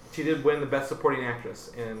did win the Best Supporting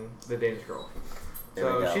Actress in The Danish Girl.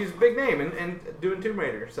 So she's a big name and doing Tomb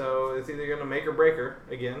Raider. So it's either going to make or break her.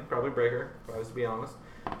 Again, probably break her, if I was to be honest.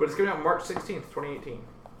 But it's coming out March 16th, 2018.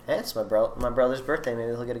 Hey, it's my brother's birthday.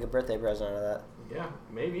 Maybe he'll get a good birthday present out of that. Yeah,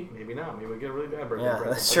 maybe not. Maybe we'll get a really bad birthday present.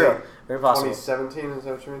 Yeah, that's true. Very possible. 2017, is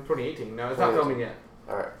that what you mean? 2018. No, it's not filming yet.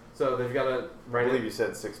 All right. So they've got to write I believe you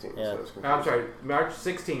said 16. Yeah. So I'm sorry, March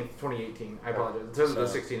 16th, 2018. I apologize. It says the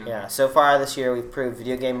 16th. Yeah, so far this year we've proved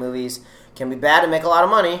video game movies can be bad and make a lot of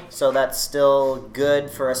money, so that's still good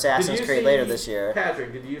for Assassin's Creed later this year.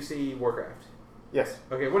 Patrick, did you see Warcraft? Yes.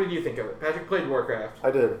 Okay, what did you think of it? Patrick played Warcraft.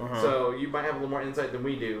 I did. So you might have a little more insight than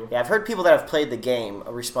we do. Yeah, I've heard people that have played the game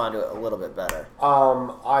respond to it a little bit better.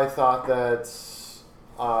 I thought that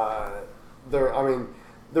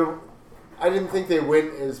I didn't think they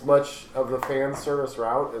went as much of the fan service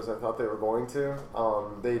route as I thought they were going to.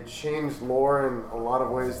 They changed lore in a lot of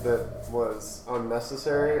ways that was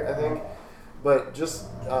unnecessary, I think. But just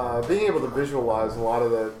being able to visualize a lot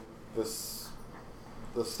of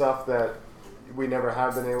the stuff that we never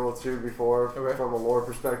have been able to before from a lore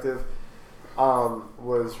perspective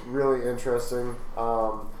was really interesting.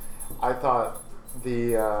 I thought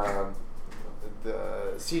the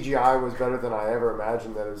CGI was better than I ever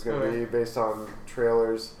imagined that it was going to be based on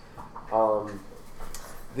trailers. I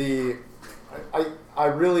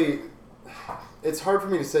really, it's hard for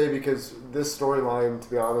me to say because this storyline, to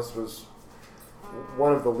be honest, was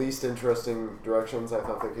one of the least interesting directions I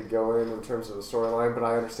thought they could go in terms of the storyline, but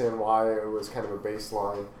I understand why it was kind of a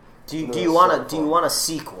baseline. Do you want a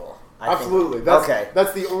sequel? Absolutely.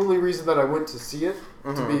 That's the only reason that I went to see it,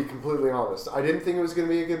 to be completely honest. I didn't think it was going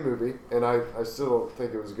to be a good movie, and I still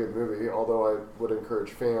think it was a good movie, although I would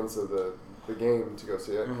encourage fans of the game to go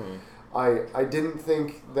see it. I didn't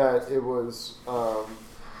think that it was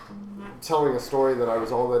telling a story that I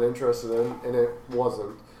was all that interested in, and it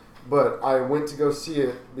wasn't. But I went to go see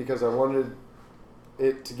it because I wanted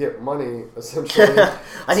it to get money, essentially.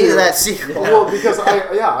 I needed that sequel. Well, because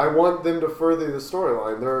I want them to further the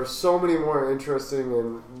storyline. There are so many more interesting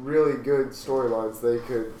and really good storylines they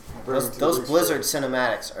could bring to those Blizzard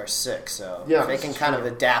cinematics are sick, so if they can kind of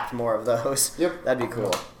adapt more of those, that'd be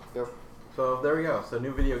cool. Yep. So there we go. So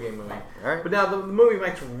new video game movie. All right. But now the movie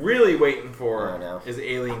Mike's really waiting for is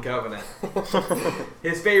Alien Covenant.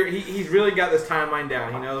 His favorite. He's really got this timeline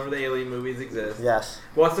down. He knows where the Alien movies exist. Yes.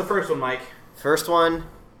 What's the first one, Mike? First one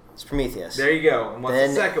is Prometheus. There you go. And what's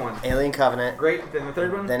the second one? Alien Covenant. Great. Then the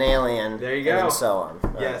third one? Then Alien. There you go. And so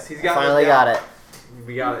on. Yes, he's got finally got it.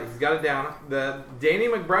 We got it. He's got it down. The Danny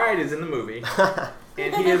McBride is in the movie,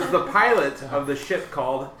 and he is the pilot of the ship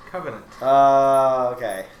called Covenant.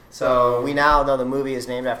 Okay. So we now know the movie is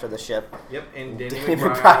named after the ship. Yep, and Danny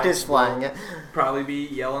McBride is flying it. Probably be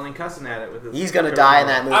yelling and cussing at it with his. He's gonna die in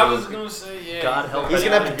that movie. I was gonna say, God help He's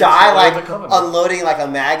gonna die like unloading like a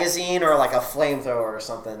magazine or like a flamethrower or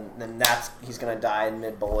something. Then he's gonna die in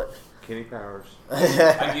mid-bullet. Kenny Powers.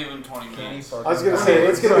 I give him 20 minutes. I was gonna say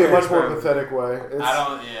it's gonna be a much more pathetic way.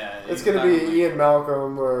 It's gonna be Ian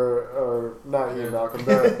Malcolm or not Ian Malcolm.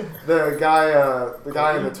 The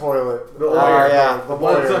guy in the toilet. The lawyer. The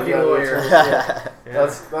blood-sucking lawyer.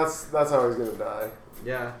 That's how he's gonna die.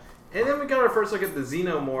 Yeah. And then we got our first look at the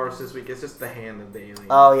Xenomorphs this week. It's just the hand of the alien.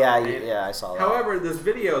 Oh, yeah, I saw that. However, this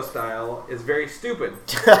video style is very stupid.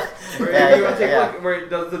 You want to take a look where it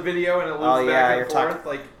does the video and it loops back and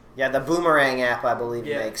forth? The Boomerang app, I believe,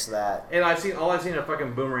 makes that. And I've seen are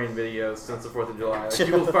fucking Boomerang videos since the 4th of July.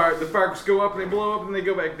 Like the sparks go up and they blow up and they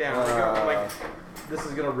go back down. I'm like, this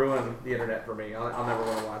is gonna ruin the internet for me. I'll never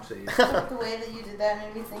want to watch these. The way that you did that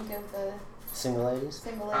made me think of the Single ladies.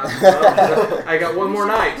 I got one more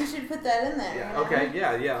night. You should put that in there. Yeah. Okay.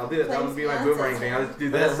 Yeah. I'll do that. That would be my boomerang thing. I'll just do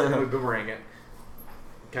this and then we boomerang it.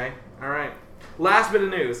 Okay. All right. Last bit of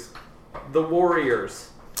news: The Warriors.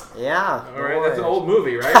 Yeah. All right. That's an old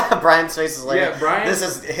movie, right? Brian's face is like, Brian. This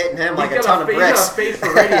is hitting him like a ton of bricks. He's got a face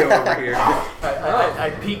for radio over here.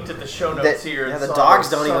 I peeked at the show notes here. Yeah, the dogs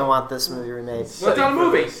don't even want this movie remade. What's on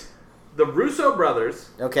movie? The Russo brothers.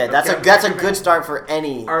 Okay, that's a good start for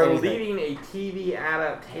anything. Leading a TV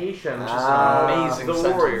adaptation, which is amazing. The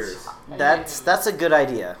Warriors. That's a good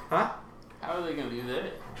idea. Huh? How are they gonna do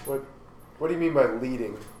that? What do you mean by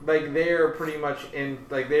leading? Like they're pretty much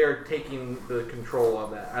they are taking the control of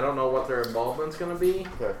that. I don't know what their involvement's gonna be.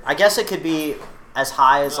 Okay. I guess it could be as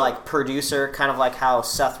high as like producer, kind of like how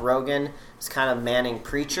Seth Rogen is kind of manning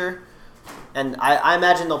Preacher. And I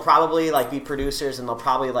imagine they'll probably like be producers, and they'll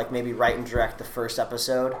probably like maybe write and direct the first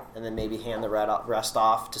episode, and then maybe hand the rest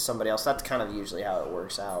off to somebody else. That's kind of usually how it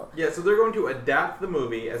works out. Yeah, so they're going to adapt the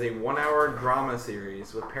movie as a 1-hour drama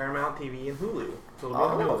series with Paramount TV and Hulu. So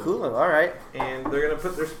it'll be on Hulu, all right. And they're going to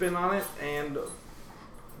put their spin on it and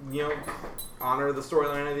honor the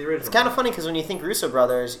storyline of the original. It's kind of funny because when you think Russo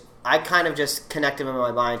brothers, I kind of just connect them in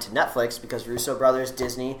my mind to Netflix because Russo brothers,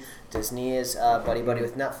 Disney is buddy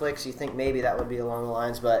with Netflix. You think maybe that would be along the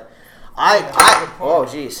lines, but oh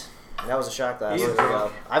jeez, that was a shock.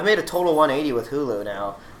 I've made a total 180 with Hulu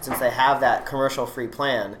now since they have that commercial-free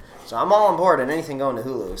plan. So I'm all on board and anything going to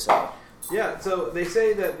Hulu. So. Yeah, so they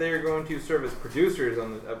say that they're going to serve as producers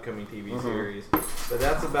on the upcoming TV series, but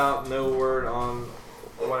that's about no word on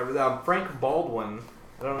whatever. Frank Baldwin,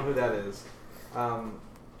 I don't know who that is.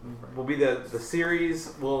 Will be the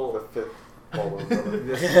series will. The fifth Baldwin.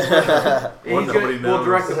 Will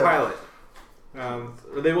direct the pilot.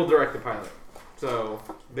 They will direct the pilot, so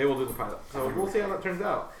they will do the pilot. So we'll see how that turns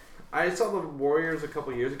out. I saw the Warriors a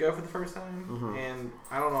couple years ago for the first time, and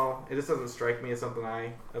I don't know. It just doesn't strike me as a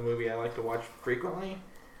movie I like to watch frequently.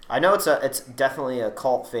 I know it's definitely a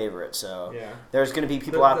cult favorite, so there's going to be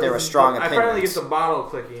people out there with strong opinions. I finally get the bottle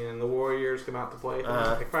clicking, and the Warriors come out to play.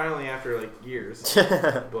 Finally, after years.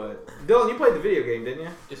 But Dylan, you played the video game, didn't you?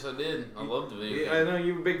 Yes, I did. I loved the video game. I know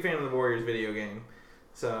you're a big fan of the Warriors video game,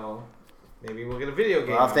 so maybe we'll get a video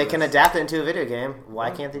game. Well, if they can adapt it into a video game, why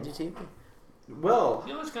can't they do TV? Well,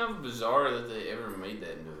 it's kind of bizarre that they ever made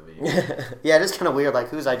that into a video game. Yeah, it is kind of weird. Like,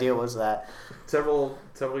 whose idea was that? Several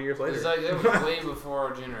years later. It's that was way before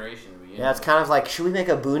our generation began. Yeah, it's kind of like, should we make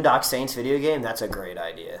a Boondock Saints video game? That's a great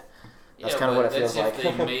idea. That's kind of what it feels that's like.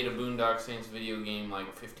 if they made a Boondock Saints video game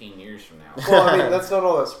like 15 years from now. Well, I mean, that's not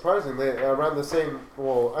all that surprising. They around the same.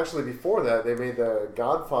 Well, actually, before that, they made the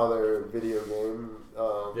Godfather video game.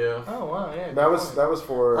 Yeah. Oh wow, yeah. That was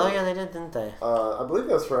for. Oh yeah, they did, didn't they? I believe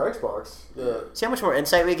that's for Xbox. Yeah. See how much more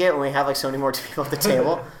insight we get when we have like so many more people at the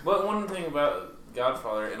table. But one thing about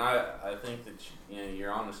Godfather, and I think that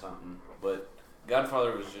you're onto something, but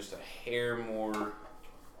Godfather was just a hair more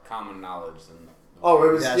common knowledge than. Oh,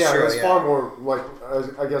 it was That's it true, was yeah. far more like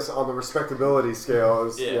I guess on the respectability scale. It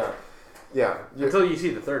was, yeah. Until you see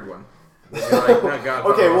the third one. You're like, not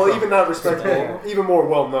Godfather. Okay, well, even not respectable, even more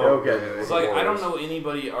well known. Okay. It's like I don't know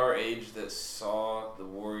anybody our age that saw the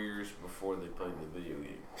Warriors before they played the video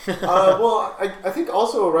game. Well, I think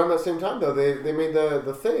also around that same time though they made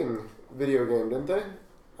the Thing video game, didn't they?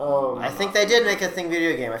 I think they did make a Thing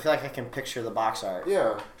video game. I feel like I can picture the box art.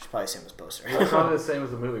 Yeah. Should probably same as poster. It's not the same as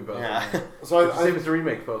the movie poster. Yeah. So It's the same as the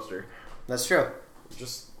remake poster. That's true.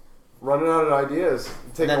 just running out of ideas.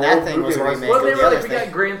 Take then an that old thing was movie a like- remake. Well, they the were other like, we thing.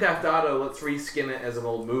 got Grand Theft Auto, let's reskin it as an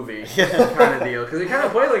old movie kind of deal. Because it kind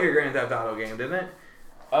of played like a Grand Theft Auto game, didn't it?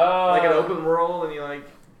 Like an open world, and you like...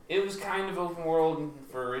 It was kind of open world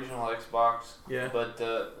for original Xbox. Yeah. But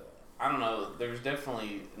I don't know. There's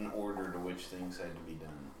definitely an order to which things had to be done.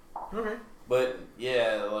 Okay. But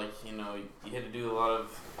yeah, like you had to do a lot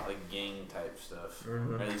of like gang type stuff,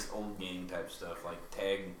 Mhm. or at least old gang type stuff, like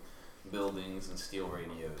tag buildings and steal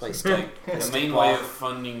radios. Play Like the main way of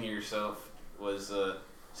funding yourself was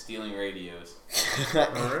stealing radios.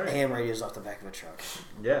 Alright. Ham radios off the back of a truck.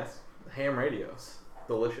 Yes. Ham radios.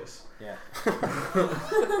 Delicious. Yeah.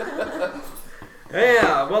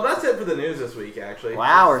 Yeah, well, that's it for the news this week, actually.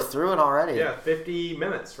 Wow, we're through it already. Yeah, 50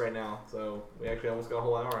 minutes right now, so we actually almost got a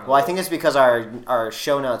whole hour on Well, I this. think it's because our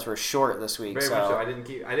show notes were short this week. Very so. much so.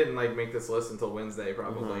 I didn't like make this list until Wednesday,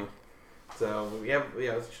 probably. So we have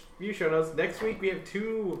a few show notes. Next week we have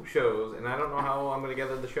 2 shows, and I don't know how I'm going to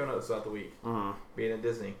gather the show notes throughout the week. Being at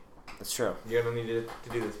Disney. That's true. You're going to need to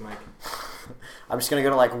do this, Mike. I'm just going to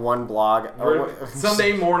go to like one blog.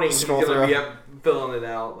 Sunday morning he's Scroll going to be through. up filling it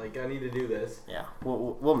out. Like, I need to do this. Yeah,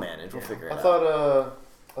 we'll manage. We'll figure it I out.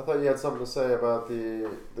 thought you had something to say about the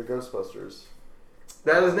Ghostbusters.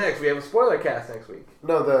 That is next. We have a spoiler cast next week.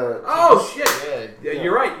 No, the Oh, shit! Yeah. Yeah,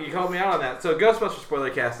 you're right. You called me out on that. So Ghostbusters spoiler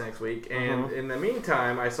cast next week, and in the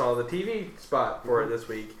meantime, I saw the TV spot for it this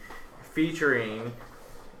week, featuring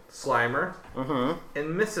Slimer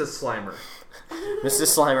and Mrs. Slimer.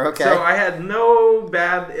 Mrs. Slimer, okay. So I had no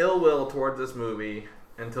bad ill will towards this movie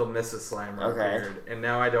until Mrs. Slimer appeared, and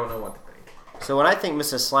now I don't know what to think. So when I think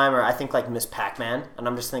Mrs. Slimer, I think like Miss Pac-Man, and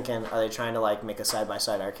I'm just thinking, are they trying to like make a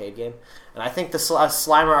side-by-side arcade game? And I think the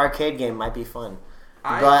Slimer arcade game might be fun.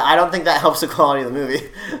 But I don't think that helps the quality of the movie.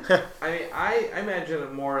 I mean, I imagine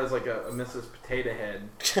it more as like a Mrs. Potato Head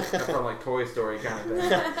from like Toy Story kind of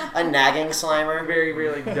thing. A nagging Slimer. Very,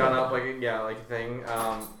 very like done up like a thing.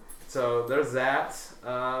 So there's that.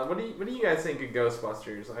 What do you guys think of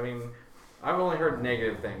Ghostbusters? I mean, I've only heard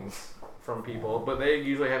negative things from people, but they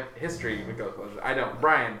usually have history with Ghostbusters. I don't.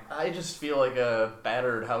 Brian. I just feel like a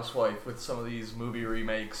battered housewife with some of these movie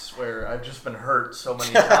remakes where I've just been hurt so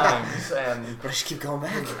many times, and But I just keep going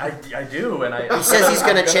back. I do, and I. He says he's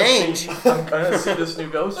gonna change. I'm gonna see this new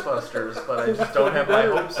Ghostbusters, but I just don't have my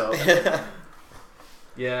hopes up.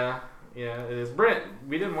 Yeah, it is. Brent,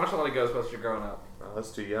 we didn't watch a lot of Ghostbusters growing up. I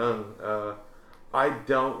was too young. I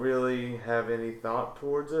don't really have any thought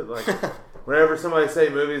towards it. Like, whenever somebody say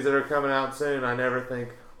movies that are coming out soon, I never think,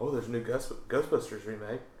 oh, there's a new Ghostbusters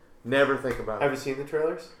remake. Never think about it. Have you seen the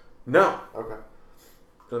trailers? No. Okay.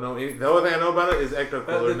 So the only thing I know about it is Ecto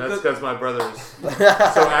Cooler, and that's because my brother is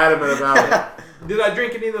so adamant about it. Did I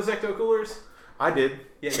drink any of those Ecto Coolers? I did.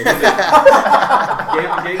 Yeah, you did.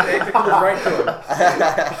 gave the Ecto Coolers right to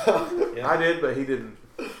him. Yeah. I did, but he didn't.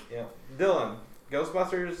 Yeah. Dylan,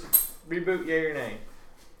 Ghostbusters reboot, yay or nay?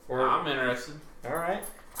 Or I'm interested. all right.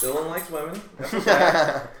 Dylan likes women. That's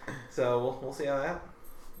okay. So we'll see how that.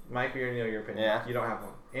 Mike, we already know your opinion. Yeah. You don't have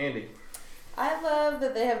one. Andy. I love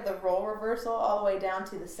that they have the role reversal all the way down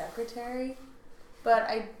to the secretary, but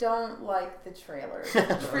I don't like the trailers.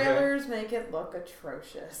 The trailers make it look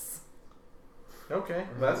atrocious. Okay,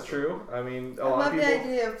 that's true. I mean, a I lot love of people. the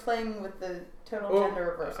idea of playing with the total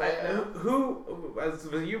gender reversal. Was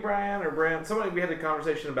it you, Brian, or Brent? Somebody, we had a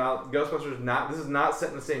conversation about Ghostbusters. This is not set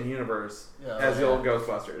in the same universe as the old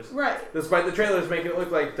Ghostbusters. Right. Despite the trailers making it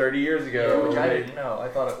look like 30 years ago. Which I didn't know. I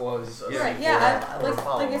thought it was. Right, yeah. Like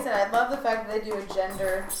I said, I love the fact that they do a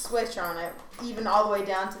gender switch on it, even all the way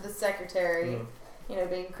down to the secretary. You know,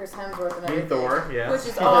 being Chris Hemsworth and everything. Thor, yeah. Which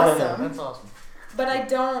is awesome. That's awesome. But I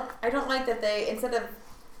don't like that they, instead of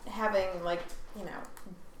having, like, you know,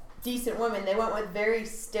 decent women. They went with very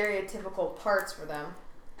stereotypical parts for them.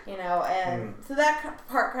 And so that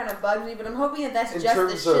part kind of bugs me, but I'm hoping that that's just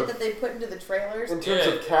the shit that they put into the trailers. In terms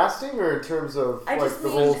of casting or in terms of the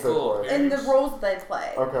roles they play? In the roles that they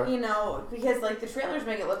play. Okay. Because the trailers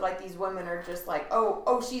make it look like these women are just like,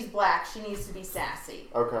 oh, she's black, she needs to be sassy.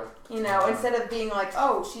 Okay. Instead of being like,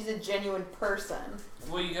 oh, she's a genuine person.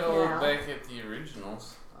 Well, you gotta look back at the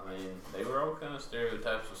originals. I mean, they were all kind of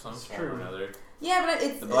stereotypes of some form or another. Yeah, but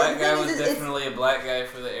it's... The black guy was definitely a black guy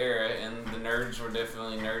for the era, and the nerds were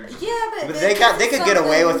definitely nerds. Yeah, but they could get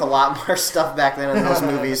away with a lot more stuff back then in those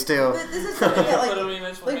movies, too. But this is something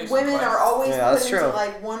that, women are always put into,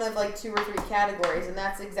 one of, 2 or 3 categories, and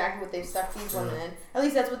that's exactly what they've stuck these women in. At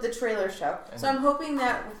least that's what the trailers show. So I'm hoping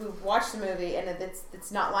that if we watch the movie, and if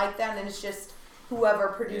it's not like that, and it's just... whoever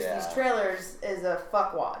produced these trailers is a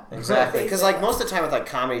fuckwad. Exactly. Because, most of the time with,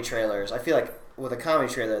 comedy trailers, I feel like with a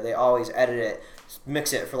comedy trailer, they always edit it,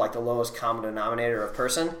 mix it for, the lowest common denominator of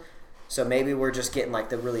person. So maybe we're just getting,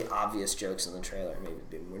 the really obvious jokes in the trailer. Maybe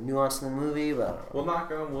a bit more nuanced in the movie, but I don't know. We'll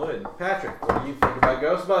knock on wood. Patrick, what do you think about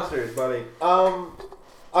Ghostbusters, buddy?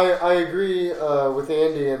 I agree with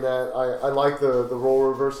Andy in that I like the role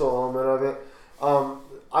reversal element of it.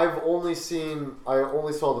 I only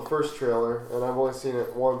saw the first trailer, and I've only seen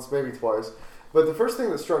it once, maybe twice. But the first thing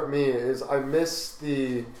that struck me is I miss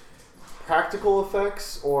the practical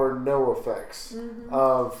effects or no effects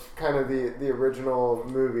of kind of the original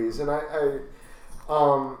movies. And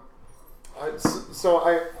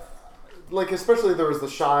especially there was the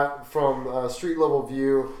shot from street level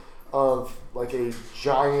view of a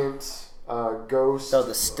giant ghost. So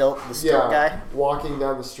the stilt guy walking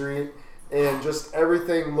down the street. And just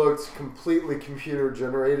everything looked completely computer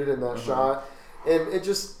generated in that shot, and it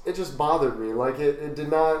just bothered me. It did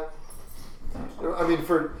not. I mean,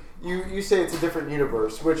 for you say it's a different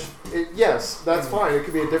universe, which yes, that's fine. It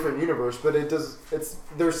could be a different universe, but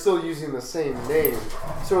they're still using the same name,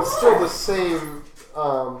 so it's still the same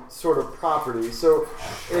sort of property. So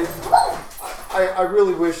I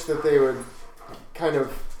really wish that they would kind of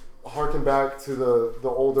harken back to the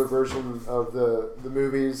older version of the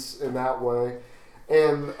movies in that way.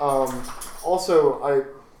 And also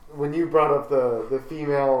when you brought up the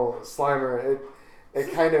female Slimer,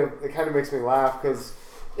 it kind of makes me laugh because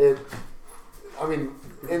in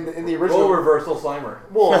the original Role reversal Slimer.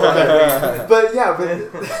 Well, but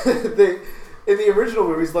in the original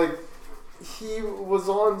movies, he was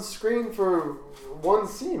on screen for one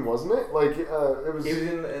scene, wasn't it? It was. He was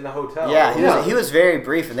in the hotel. Yeah, he was very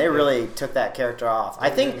brief, and they really took that character off. I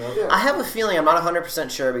think I have a feeling, I'm not 100%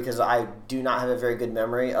 sure because I do not have a very good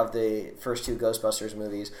memory of the first 2 Ghostbusters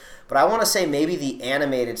movies. But I want to say maybe the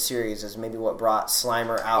animated series is maybe what brought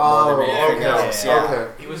Slimer out more than anything else. Yeah.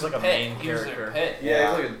 Okay. He was a main character. He was their pet.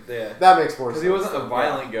 Yeah. That makes more sense. Because he wasn't a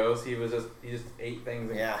violent ghost. He just ate things.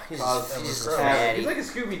 And he's he's like a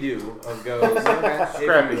Scooby-Doo of ghosts.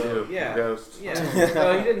 Scrappy-Doo. Yeah. Ghost. Yeah.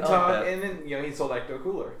 So he didn't talk, and then he sold Ecto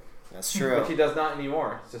Cooler. That's true. Which he does not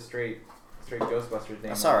anymore. It's just straight Ghostbusters name.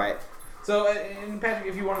 That's all right. So, and Patrick,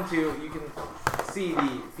 if you wanted to, you can see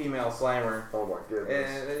the female Slimer. Oh my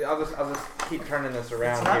goodness! And I'll just keep turning this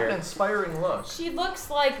around it's not here. an inspiring look. She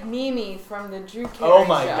looks like Mimi from the Drew Carey Oh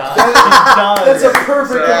my show. god! That's a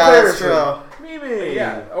perfect comparison. That's true. Mimi.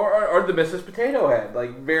 Yeah, or the Mrs. Potato Head,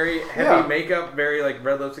 very heavy makeup, very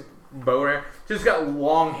red lipstick, bow hair. She's got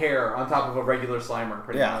long hair on top of a regular Slimer,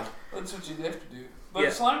 pretty much. That's what you'd have to do. But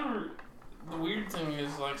Slimer, the weird thing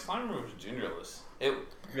is, Slimer was genderless. It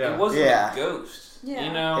wasn't a ghost.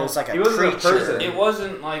 Yeah. It was like a he wasn't creature. a person. It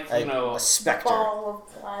wasn't a specter. Ball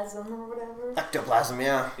of plasm or whatever. Ectoplasm,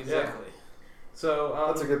 yeah. Exactly. So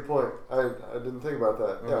that's a good point. I didn't think about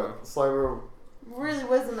that. Yeah, Slimer really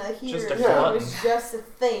wasn't a hero. Just a It was just a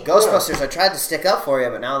thing. Ghostbusters, I tried to stick up for you,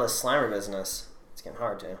 but now the Slimer business, it's getting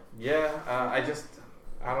hard to. Yeah,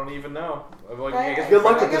 I don't even know. I guess good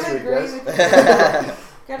luck with this week, guys.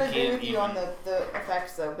 Gotta agree with you on the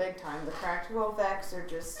effects, though, big time. The practical effects are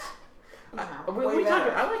just, I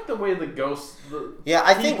like the way the ghosts,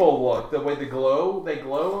 I think people look, the way they glow a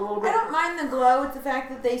little bit. I don't mind the glow. It's the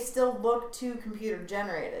fact that they still look too computer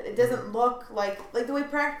generated. It doesn't look like the way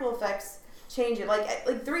practical effects change it. Like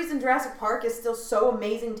the reason Jurassic Park is still so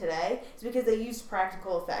amazing today is because they used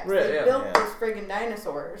practical effects. They built those friggin'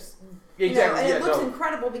 dinosaurs. Exactly. And it looks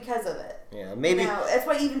incredible because of it. Yeah, maybe. That's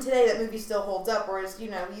why even today that movie still holds up. Whereas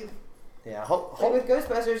with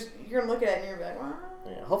Ghostbusters, you're gonna look at it and you're like, wow.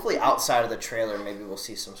 Yeah, hopefully outside of the trailer, maybe we'll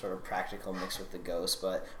see some sort of practical mix with the ghosts.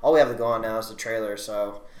 But all we have to go on now is the trailer,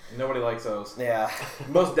 so nobody likes those. Yeah,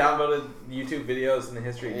 most downloaded YouTube videos in the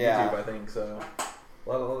history of YouTube, I think. So a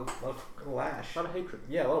lot of lash, a lot of hatred.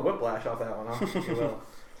 Yeah, a lot of whiplash off that one. Huh?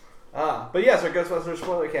 But yes, our Ghostbusters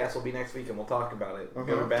spoiler cast will be next week, and we'll talk about it,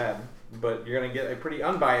 good or bad. But you're gonna get a pretty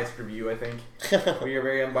unbiased review, I think. We are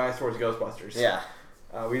very unbiased towards Ghostbusters. Yeah.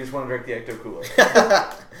 We just want to drink the Ecto Cooler.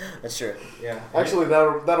 That's true. Yeah. Actually,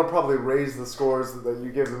 that'll probably raise the scores that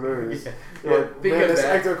you give the movies. Yeah. Like, man, this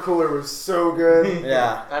Ecto Cooler was so good.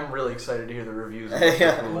 Yeah. I'm really excited to hear the reviews.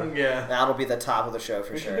 Yeah. That'll be the top of the show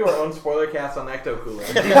for we sure. We should do our own spoiler cast on Ecto Cooler.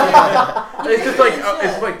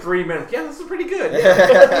 It's like 3 minutes. Yeah, this is pretty good.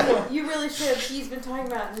 Yeah. You really should. He's been talking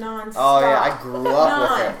about nonstop. Oh yeah, I grew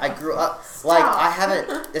up with it. I grew up like I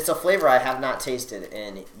haven't. It's a flavor I have not tasted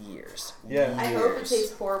in years. Yeah. I hope it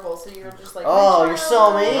tastes horrible, so you're just like. Oh, you're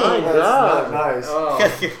so mean. My God. That's Nice. Oh.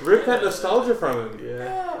 Rip that nostalgia from him.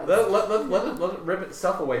 Yeah. Let it rip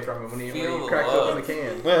itself away from him when he cracks open the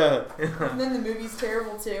can. And then the movie's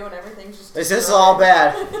terrible too, and everything's just. This is all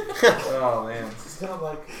bad. Oh man.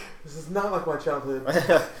 This is not like my childhood.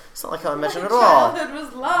 It's not like how I mentioned at all. Childhood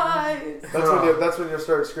was lies. That's when you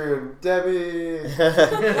start screaming, Debbie,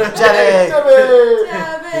 Debbie, Debbie.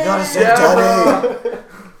 you gotta say Debbie.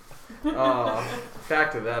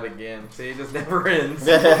 Back to that again. See, it just never ends.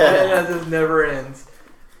 It just never ends.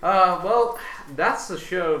 Well, that's the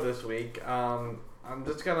show this week. I'm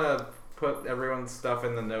just gonna put everyone's stuff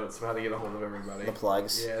in the notes of how to get a hold of everybody. The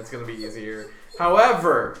plugs. Yeah, it's gonna be easier.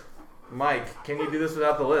 However, Mike, can you do this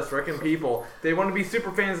without the list? Where can people, if they want to be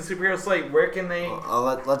super fans of Superhero Slate, where can they?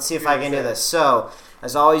 Let's see if I can do this. So,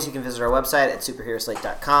 as always, you can visit our website at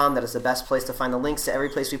superheroslate.com. That is the best place to find the links to every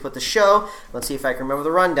place we put the show. Let's see if I can remember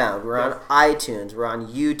the rundown. We're on iTunes. We're on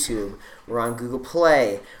YouTube. We're on Google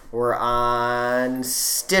Play. We're on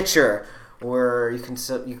Stitcher.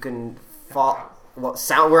 You can follow. Well,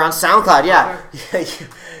 we're on SoundCloud, yeah.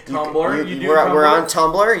 Tumblr. We're on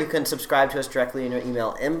Tumblr. You can subscribe to us directly in your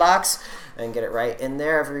email inbox and get it right in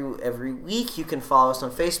there every week. You can follow us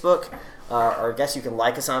on Facebook, or I guess you can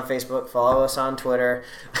like us on Facebook. Follow us on Twitter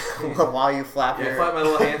while you flap your flap my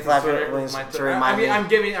little hands on Twitter.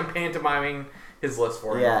 I'm pantomiming his list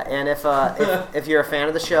for you. Yeah, and if you're a fan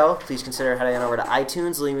of the show, please consider heading over to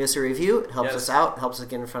iTunes, leaving us a review. It helps us out. It helps us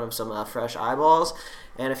get in front of some fresh eyeballs.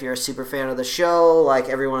 And if you're a super fan of the show, like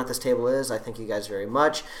everyone at this table is, I thank you guys very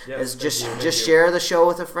much. Yes, just share the show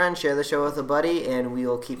with a friend, share the show with a buddy, and we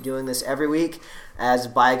will keep doing this every week. As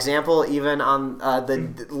by example, even on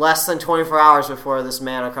the less than 24 hours before this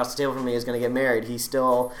man across the table from me is going to get married, he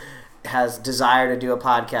still has desire to do a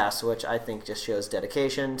podcast, which I think just shows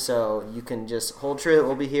dedication. So you can just hold true that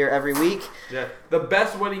we'll be here every week. Yeah, the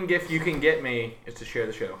best wedding gift you can get me is to share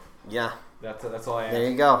the show. Yeah. That's all I ask. There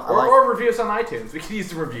you go. Or review us on iTunes. We can use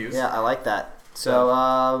some reviews. Yeah, I like that. So,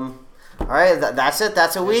 all right, that's it.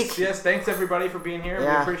 That's a week. Yes, thanks everybody for being here.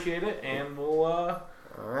 Yeah. We appreciate it, and we'll all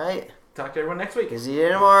right, talk to everyone next week. See you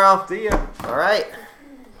tomorrow. See ya. All right.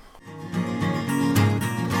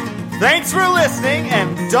 Thanks for listening,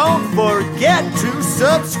 and don't forget to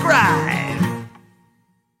subscribe.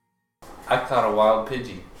 I caught a wild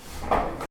Pidgey.